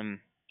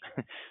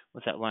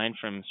 What's that line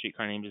from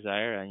Streetcar Named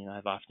Desire?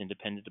 I've often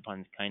depended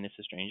upon the kindness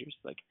of strangers.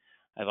 Like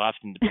I've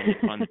often depended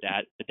upon the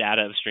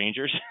data of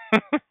strangers.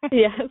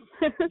 Yes.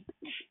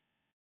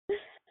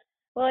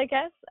 Well, I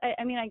guess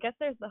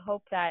there's the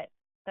hope that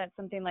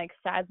something like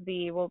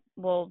SASB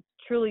will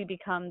truly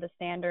become the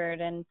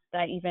standard, and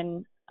that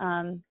even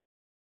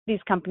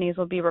these companies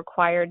will be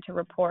required to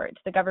report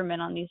to the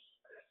government on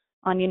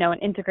an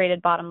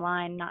integrated bottom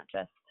line, not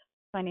just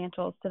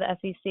financials to the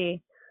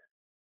SEC.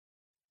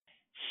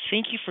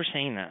 Thank you for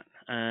saying that.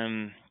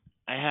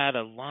 I had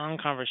a long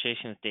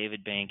conversation with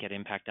David Bank at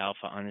Impact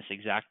Alpha on this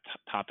exact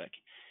topic.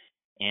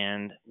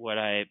 And what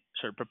I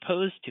sort of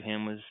proposed to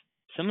him was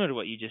similar to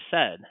what you just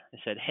said. I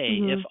said, hey,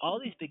 if Mhm. all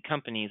these big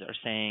companies are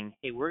saying,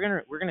 hey, we're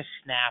gonna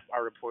snap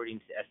our reporting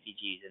to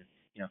SDGs, and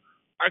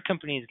our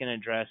company is going to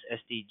address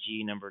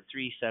SDG number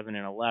 3, 7,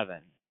 and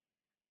 11,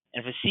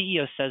 and if a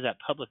CEO says that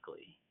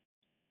publicly,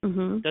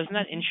 Mhm. doesn't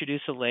that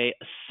introduce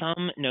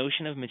some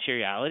notion of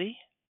materiality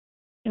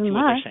It to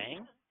what they're must.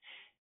 saying?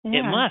 It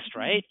Yeah. must,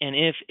 right? And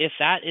if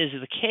that is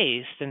the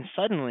case, then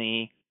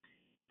suddenly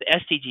the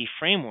SDG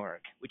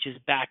framework, which is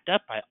backed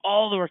up by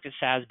all the work that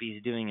SASB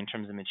is doing in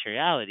terms of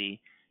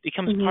materiality,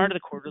 becomes part Mhm.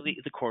 of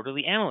the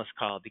quarterly analyst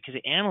call, because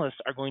the analysts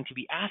are going to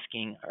be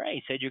asking, all right,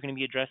 you said you're going to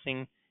be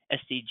addressing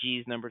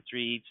SDGs number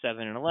 3,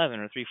 7, and 11,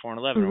 or 3, 4, and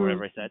 11, or Mhm.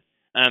 whatever I said.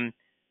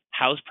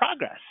 How's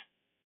progress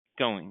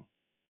going?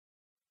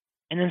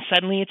 And then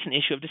suddenly it's an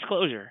issue of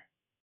disclosure.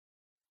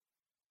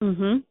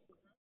 Mhm.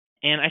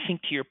 And I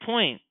think, to your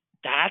point,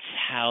 that's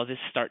how this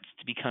starts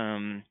to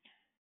become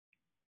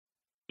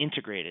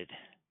integrated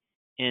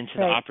into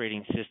the Right.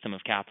 operating system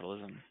of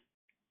capitalism.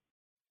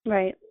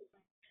 Right.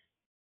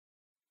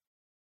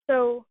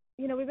 So,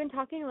 we've been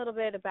talking a little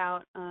bit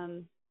about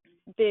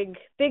big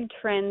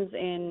trends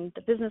in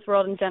the business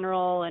world in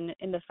general and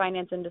in the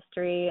finance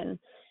industry, and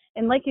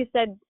like you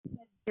said,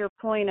 your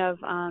point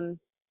of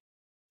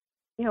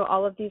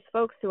all of these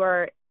folks who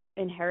are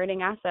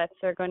inheriting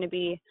assets are going to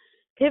be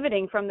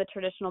pivoting from the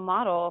traditional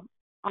model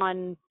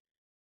on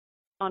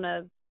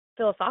a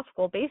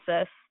philosophical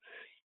basis.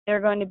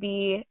 They're going to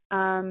be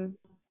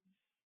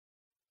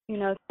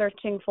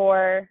searching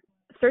for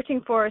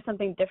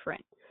something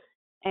different.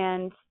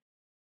 And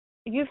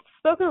you've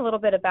spoken a little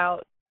bit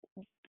about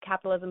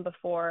capitalism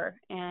before,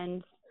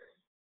 and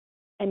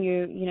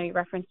you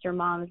referenced your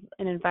mom's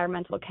an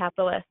environmental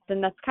capitalist,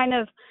 and that's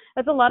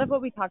a lot of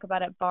what we talk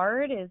about at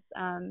BARD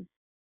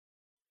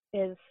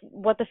is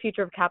what the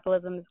future of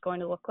capitalism is going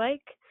to look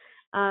like.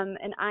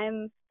 And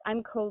I'm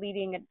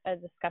co-leading a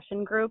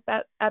discussion group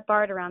at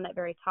BARD around that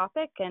very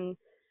topic, and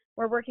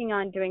we're working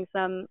on doing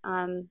some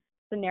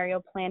scenario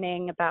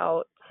planning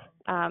about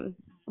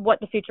what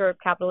the future of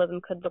capitalism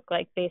could look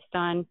like based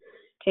on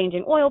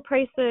changing oil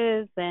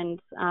prices,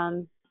 and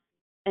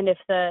if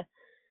the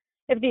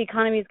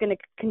economy is going to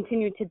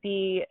continue to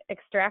be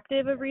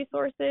extractive of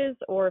resources,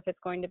 or if it's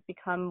going to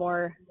become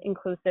more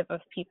inclusive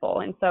of people.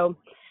 And so,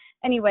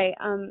 anyway,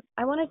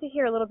 I wanted to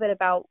hear a little bit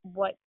about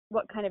what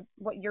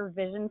your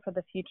vision for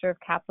the future of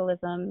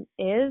capitalism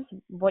is,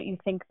 what you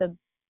think the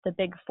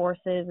big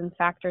forces and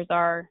factors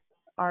are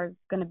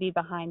going to be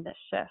behind this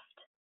shift.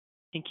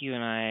 I think you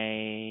and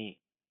I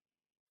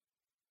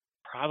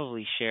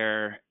probably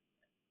share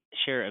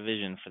a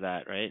vision for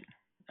that, right?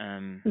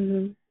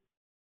 Mhm.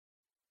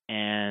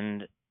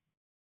 And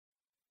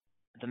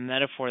the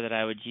metaphor that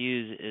I would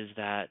use is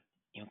that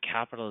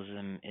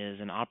capitalism is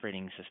an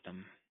operating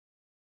system.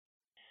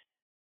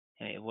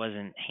 It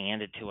wasn't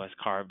handed to us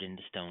carved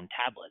into stone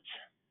tablets.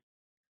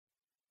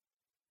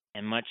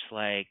 And much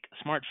like a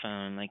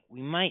smartphone, like, we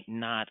might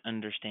not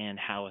understand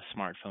how a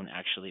smartphone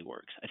actually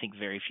works. I think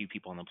very few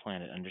people on the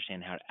planet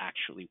understand how it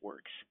actually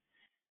works.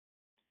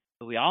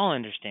 But we all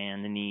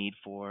understand the need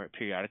for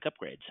periodic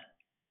upgrades.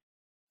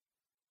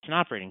 It's an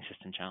operating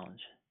system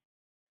challenge.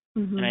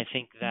 And I Mhm.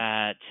 think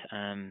that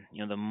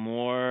the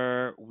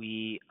more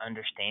we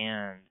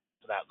understand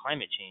about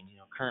climate change,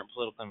 current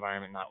political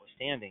environment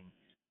notwithstanding,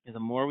 the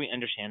more we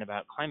understand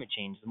about climate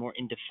change, the more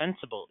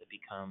indefensible it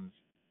becomes,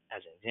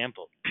 as an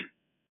example,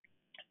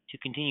 to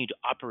continue to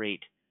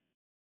operate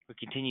or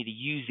continue to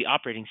use the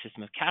operating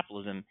system of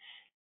capitalism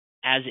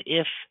as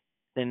if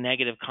the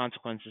negative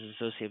consequences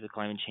associated with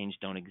climate change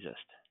don't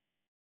exist.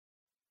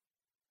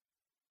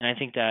 And I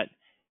think that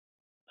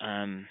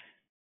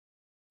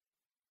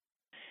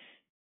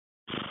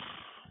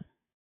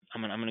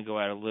I'm gonna go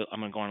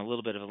on a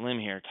little bit of a limb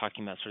here,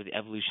 talking about sort of the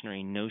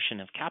evolutionary notion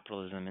of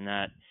capitalism, and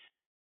that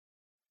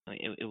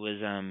it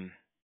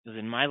was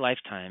in my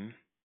lifetime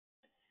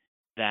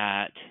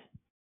that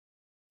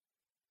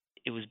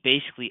it was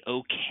basically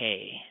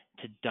okay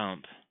to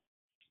dump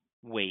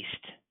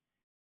waste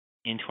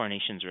into our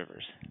nation's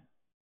rivers.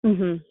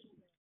 Mhm.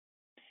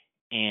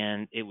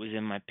 And it was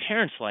in my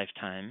parents'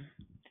 lifetime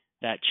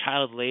that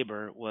child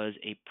labor was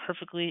a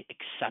perfectly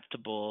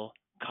acceptable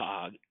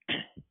cog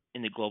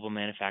in the global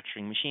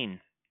manufacturing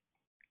machine.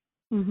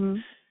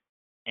 Mhm.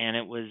 And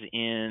it was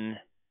in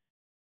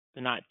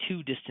the not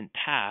too distant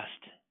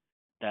past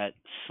that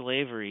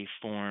slavery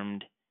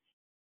formed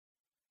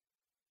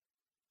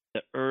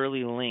the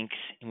early links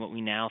in what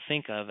we now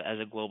think of as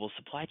a global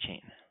supply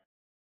chain.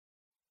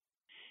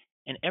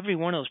 And every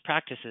one of those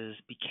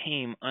practices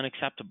became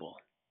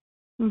unacceptable,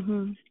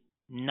 Mhm.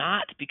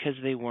 not because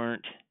they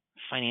weren't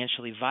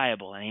financially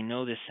viable. And I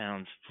know this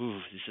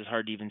this is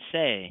hard to even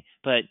say,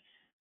 but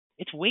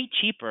it's way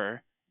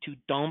cheaper to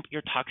dump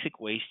your toxic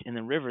waste in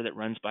the river that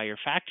runs by your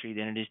factory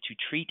than it is to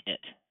treat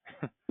it.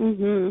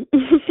 Mhm.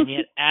 And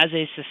yet, as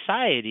a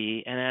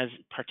society and as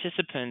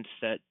participants,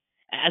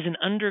 as an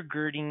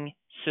undergirding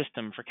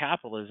system for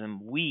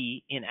capitalism,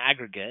 we, in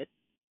aggregate,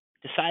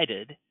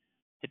 decided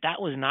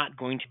that was not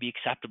going to be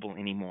acceptable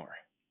anymore.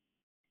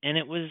 And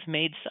it was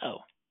made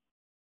so.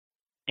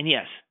 And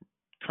yes,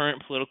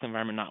 current political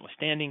environment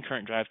notwithstanding,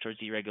 current drive towards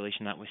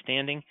deregulation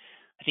notwithstanding,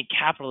 I think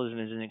capitalism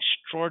is an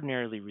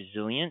extraordinarily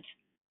resilient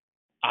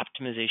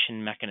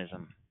optimization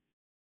mechanism.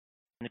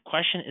 And the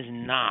question is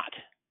not,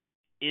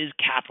 is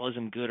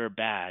capitalism good or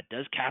bad?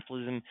 Does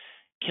capitalism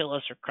kill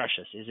us or crush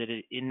us? Is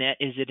it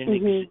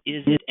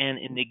an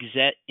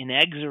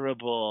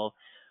inexorable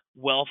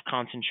wealth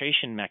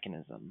concentration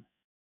mechanism?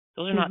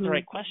 Those are not the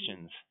right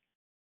questions.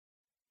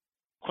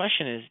 The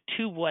question is,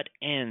 to what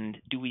end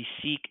do we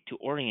seek to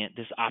orient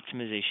this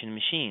optimization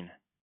machine?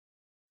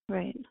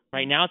 Right.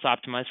 Right now it's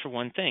optimized for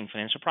one thing,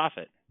 financial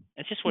profit.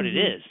 That's just what it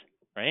is,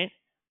 right?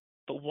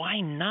 But why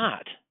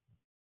not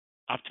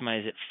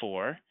optimize it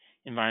for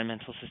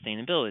environmental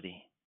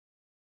sustainability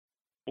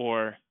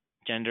or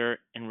gender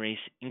and race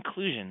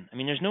inclusion? I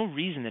mean, there's no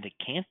reason that it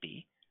can't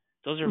be.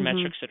 Those are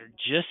metrics that are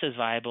just as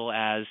viable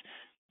as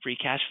free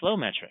cash flow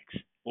metrics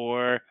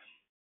or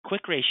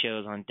quick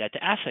ratios on debt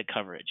to asset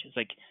coverage. It's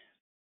like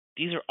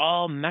these are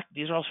all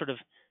sort of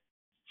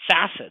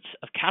facets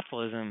of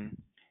capitalism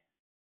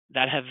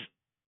that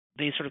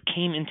they sort of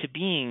came into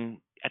being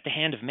at the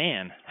hand of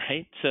man,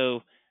 right?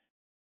 So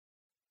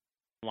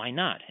why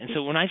not? And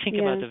so when I think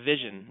about the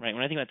vision, right?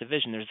 When I think about the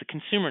vision, there's the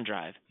consumer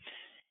drive.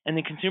 And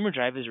the consumer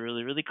drive is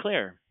really, really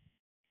clear.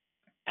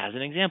 As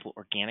an example,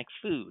 organic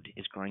food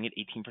is growing at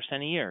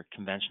 18% a year.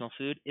 Conventional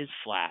food is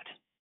flat.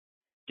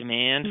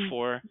 Demand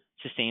for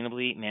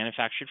sustainably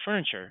manufactured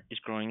furniture is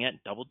growing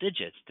at double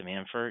digits.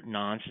 Demand for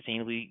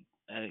non-sustainably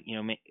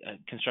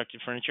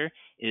constructed furniture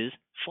is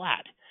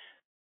flat.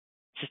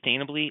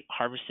 Sustainably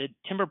harvested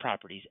timber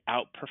properties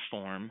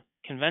outperform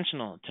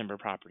conventional timber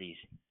properties,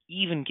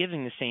 even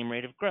giving the same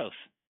rate of growth.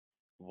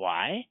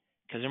 Why?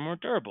 Because they're more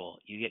durable.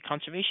 You get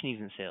conservation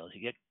easement sales,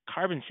 you get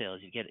carbon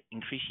sales, you get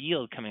increased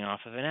yield coming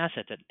off of an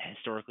asset that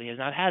historically has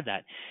not had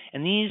that.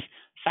 And these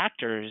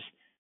factors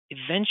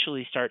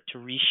eventually start to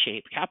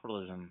reshape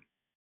capitalism.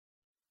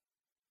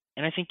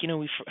 And I think,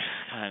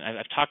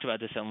 I've talked about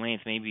this at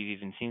length, maybe you've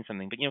even seen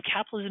something, but,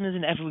 capitalism is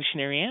an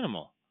evolutionary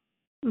animal.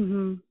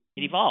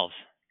 It evolves.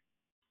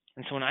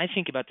 And so when I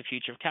think about the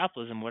future of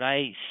capitalism, what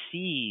I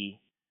see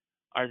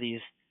are these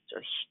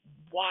sort of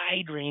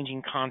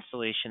wide-ranging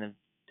constellation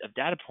of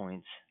data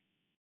points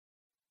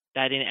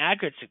that in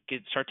aggregate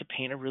start to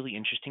paint a really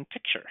interesting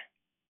picture.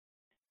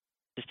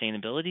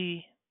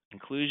 Sustainability,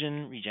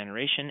 inclusion,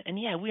 regeneration, and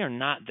yeah, we are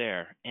not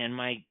there. And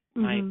my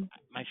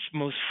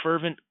most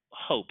fervent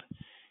hope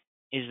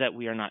is that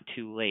we are not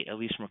too late, at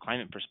least from a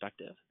climate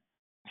perspective.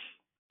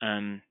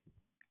 But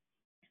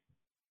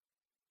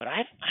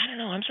I don't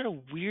know, I'm sort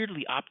of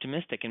weirdly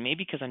optimistic, and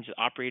maybe because I'm just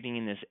operating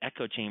in this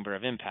echo chamber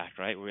of impact,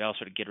 right, where we all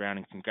sort of get around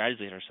and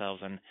congratulate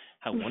ourselves on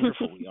how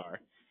wonderful we are.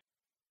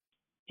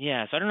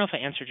 Yeah, so I don't know if I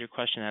answered your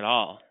question at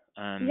all.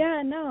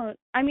 Yeah, no.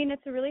 I mean,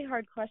 it's a really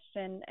hard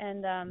question,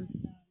 and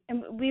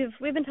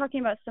we've been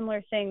talking about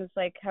similar things,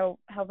 like how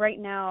right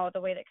now the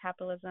way that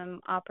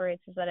capitalism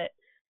operates is that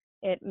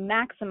it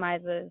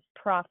maximizes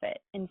profit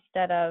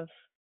instead of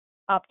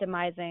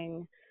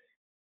optimizing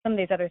some of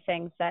these other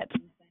things that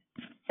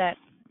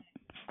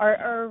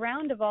are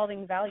around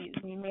evolving values.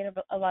 And you made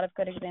a lot of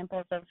good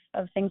examples of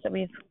things that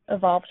we've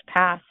evolved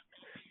past.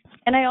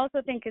 And I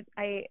also think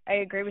I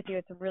agree with you.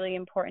 It's really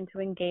important to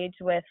engage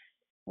with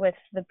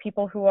the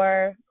people who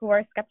are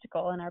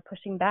skeptical and are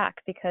pushing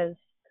back, because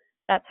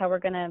that's how we're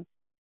going to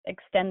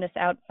extend this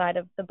outside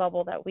of the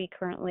bubble that we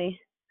currently,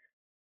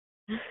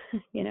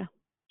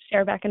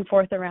 share back and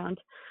forth around.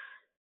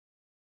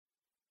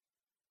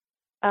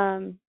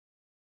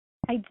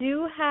 I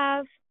do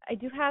have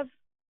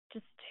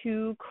just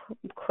two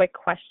quick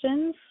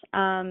questions.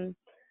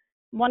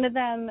 One of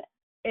them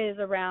is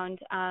around,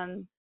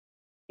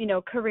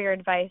 career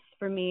advice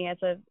for me as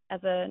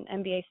an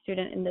MBA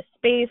student in this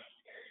space.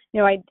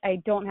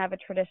 I don't have a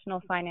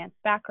traditional finance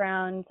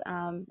background,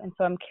 and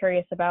so I'm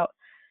curious about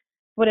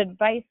what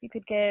advice you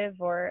could give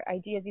or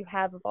ideas you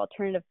have of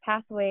alternative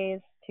pathways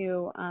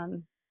to,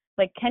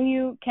 can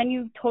you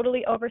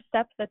totally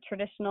overstep the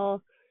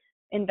traditional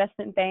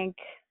investment bank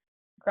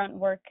grunt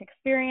work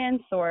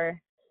experience, or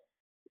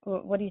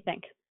what do you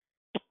think?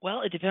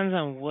 Well, it depends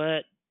on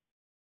what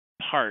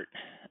part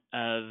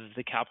of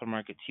the capital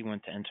markets you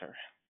want to enter.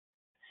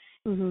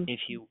 If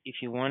you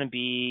want to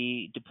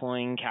be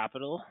deploying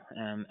capital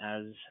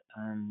as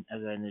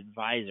an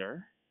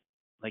advisor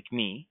like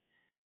me,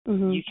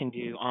 you can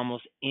do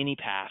almost any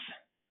path.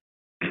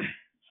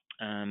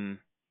 I'm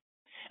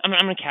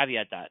going to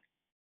caveat that.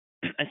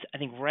 I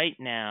think right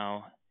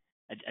now,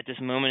 at this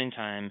moment in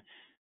time,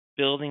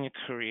 building a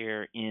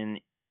career in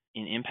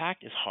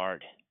impact is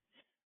hard.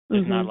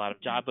 There's not a lot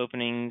of job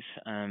openings,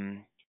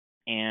 and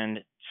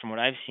from what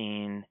I've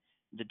seen,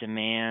 the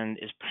demand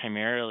is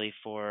primarily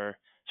for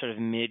sort of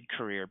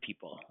mid-career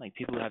people, like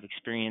people who have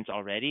experience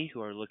already,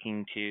 who are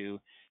looking to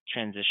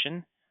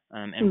transition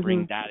and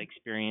bring that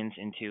experience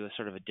into a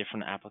sort of a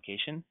different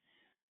application.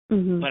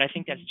 But I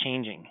think that's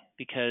changing,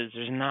 because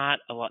there's not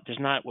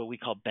what we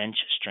call bench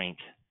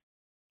strength,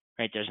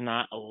 right? There's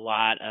not a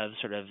lot of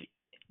sort of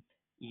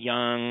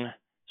young,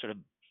 sort of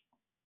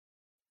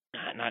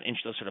not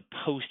entry, those sort of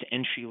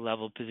post-entry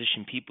level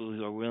position people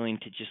who are willing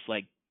to just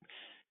like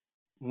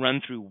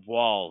run through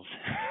walls,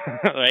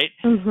 right?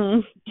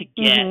 Mhm. To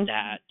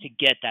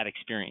get that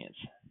experience.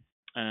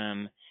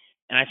 And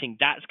I think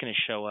that's going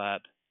to show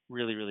up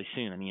really, really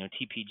soon. I mean,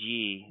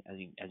 TPG,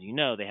 as you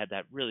know, they had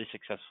that really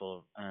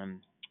successful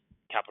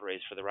capital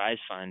raise for the Rise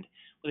Fund.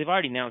 Well, they've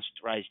already announced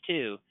Rise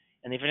 2,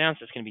 and they've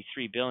announced it's going to be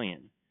 $3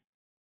 billion.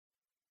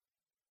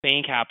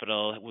 Bain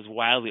Capital was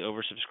wildly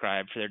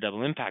oversubscribed for their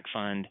Double Impact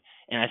Fund,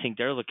 and I think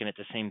they're looking at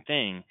the same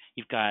thing.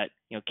 You've got,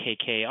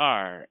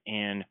 KKR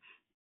and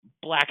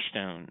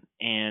Blackstone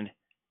and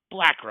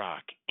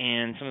BlackRock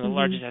and some of the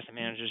largest asset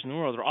managers in the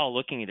world are all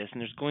looking at this, and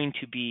there's going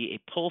to be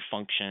a pull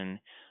function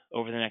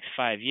over the next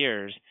 5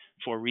 years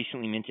for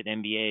recently minted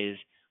MBAs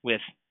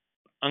with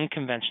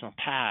unconventional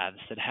paths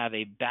that have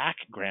a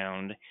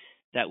background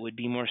that would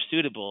be more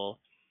suitable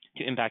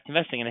to impact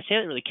investing. And I say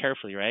that really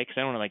carefully, right? Because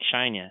I don't want to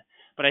shine you,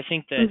 but I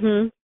think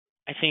that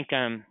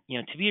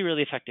to be a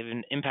really effective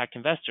impact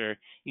investor,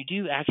 you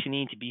do actually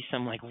need to be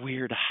some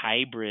weird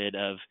hybrid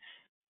of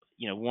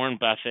Warren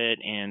Buffett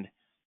and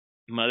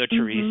Mother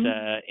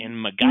Teresa and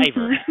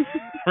MacGyver,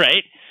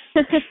 right?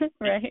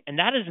 Right. And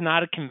that is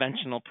not a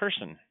conventional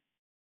person.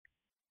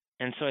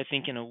 And so I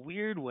think in a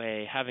weird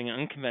way, having an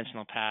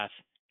unconventional path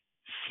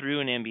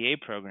through an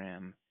MBA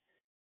program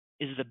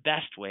is the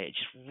best way. It's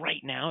just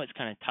right now it's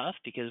kind of tough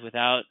because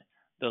without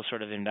those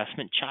sort of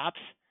investment chops,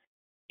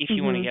 if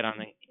you want to get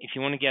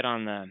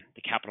on the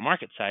capital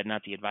market side,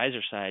 not the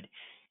advisor side,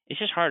 it's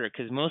just harder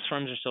because most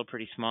firms are still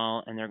pretty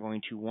small and they're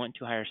going to want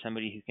to hire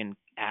somebody who can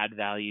add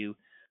value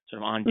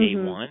sort of on day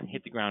one,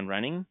 hit the ground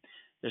running.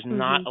 There's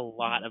not a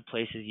lot of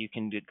places you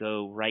can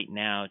go right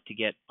now to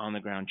get on the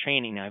ground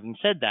training. Now, having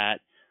said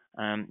that,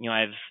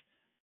 I've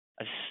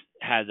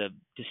had the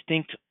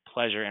distinct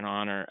pleasure and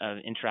honor of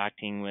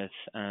interacting with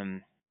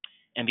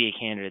MBA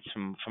candidates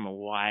from a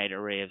wide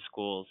array of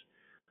schools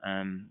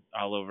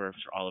all over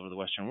the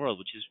Western world,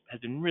 which has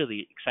been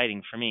really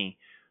exciting for me.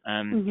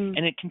 And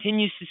it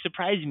continues to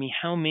surprise me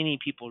how many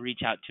people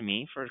reach out to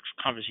me for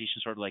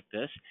conversations sort of like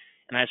this.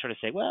 And I sort of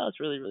say, well, it's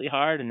really, really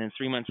hard. And then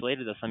 3 months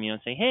later, they'll come to me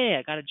and say, hey,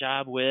 I got a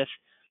job with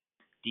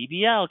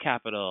DBL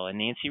Capital, and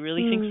Nancy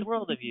really thinks the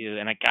world of you.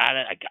 And I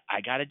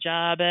got a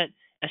job at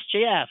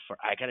SJF, or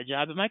I got a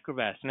job at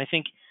Microvest. And I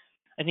think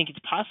it's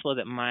possible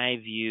that my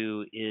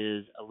view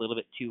is a little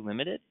bit too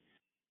limited,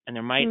 and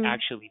there might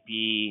actually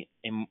be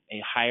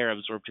a higher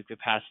absorptive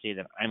capacity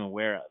that I'm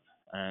aware of,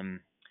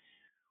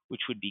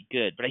 which would be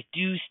good. But I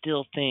do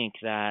still think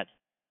that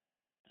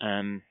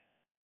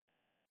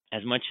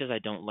as much as I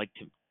don't like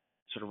to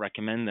sort of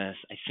recommend this,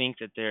 I think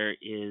that there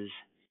is,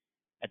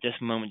 at this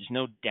moment, just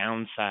no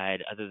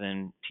downside other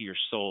than to your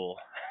soul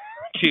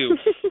to,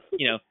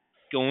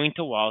 going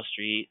to Wall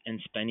Street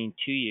and spending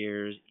 2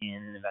 years in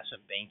an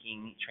investment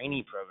banking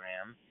trainee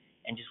program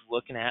and just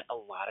looking at a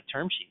lot of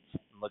term sheets,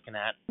 and looking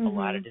at a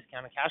lot of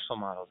discounted cash flow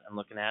models, and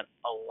looking at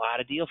a lot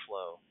of deal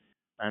flow,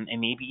 and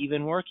maybe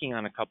even working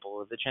on a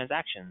couple of the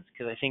transactions.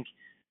 Because I think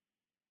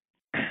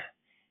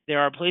there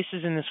are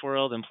places in this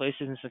world and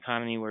places in this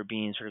economy where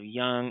being sort of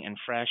young and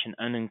fresh and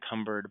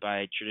unencumbered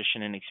by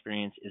tradition and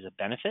experience is a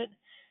benefit,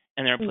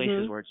 and there are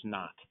places where it's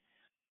not.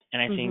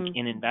 And I think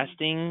in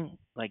investing,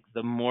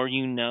 the more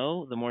you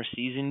know, the more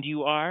seasoned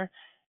you are,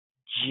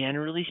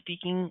 generally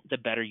speaking, the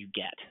better you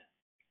get.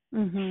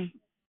 And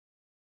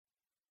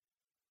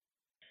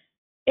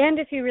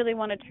if you really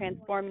want to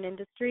transform an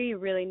industry, you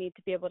really need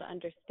to be able to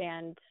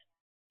understand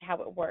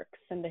how it works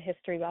and the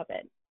history of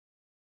it.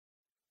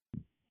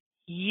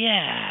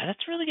 Yeah,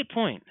 that's a really good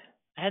point.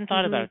 I hadn't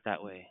thought about it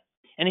that way.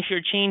 And if you're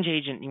a change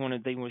agent,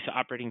 they want to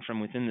operating from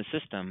within the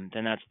system,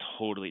 then that's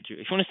totally true.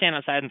 If you want to stand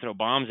outside and throw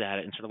bombs at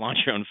it and sort of launch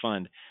your own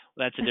fund,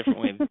 well, that's a different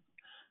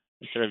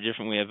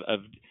way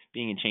of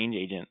being a change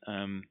agent.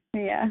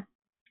 Yeah.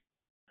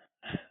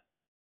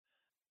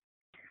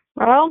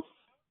 Well,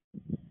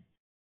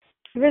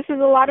 this is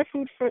a lot of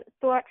food for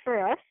thought for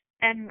us,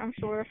 and I'm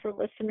sure for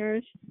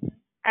listeners.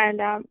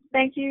 And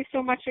thank you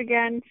so much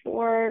again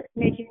for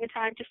making the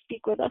time to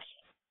speak with us.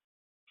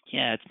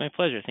 Yeah, it's my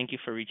pleasure. Thank you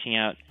for reaching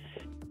out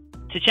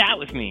to chat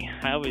with me.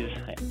 I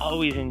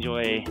always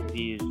enjoy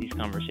these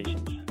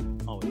conversations.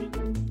 Always.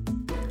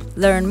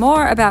 Learn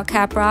more about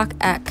CapRock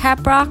at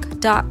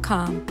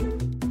caprock.com.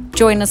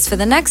 Join us for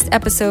the next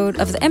episode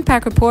of the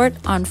Impact Report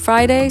on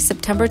Friday,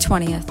 September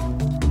 20th.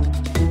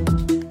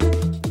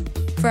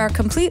 For our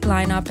complete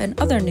lineup and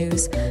other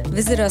news,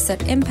 visit us at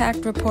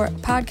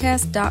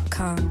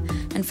impactreportpodcast.com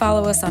and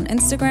follow us on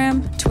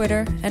Instagram,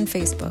 Twitter, and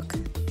Facebook.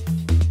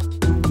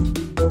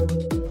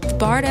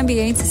 Bard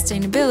MBA in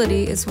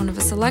Sustainability is one of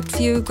a select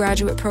few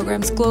graduate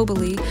programs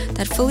globally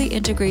that fully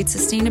integrates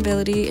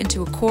sustainability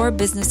into a core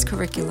business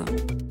curriculum.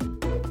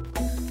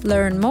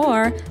 Learn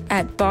more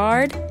at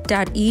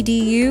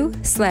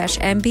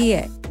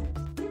bard.edu/MBA.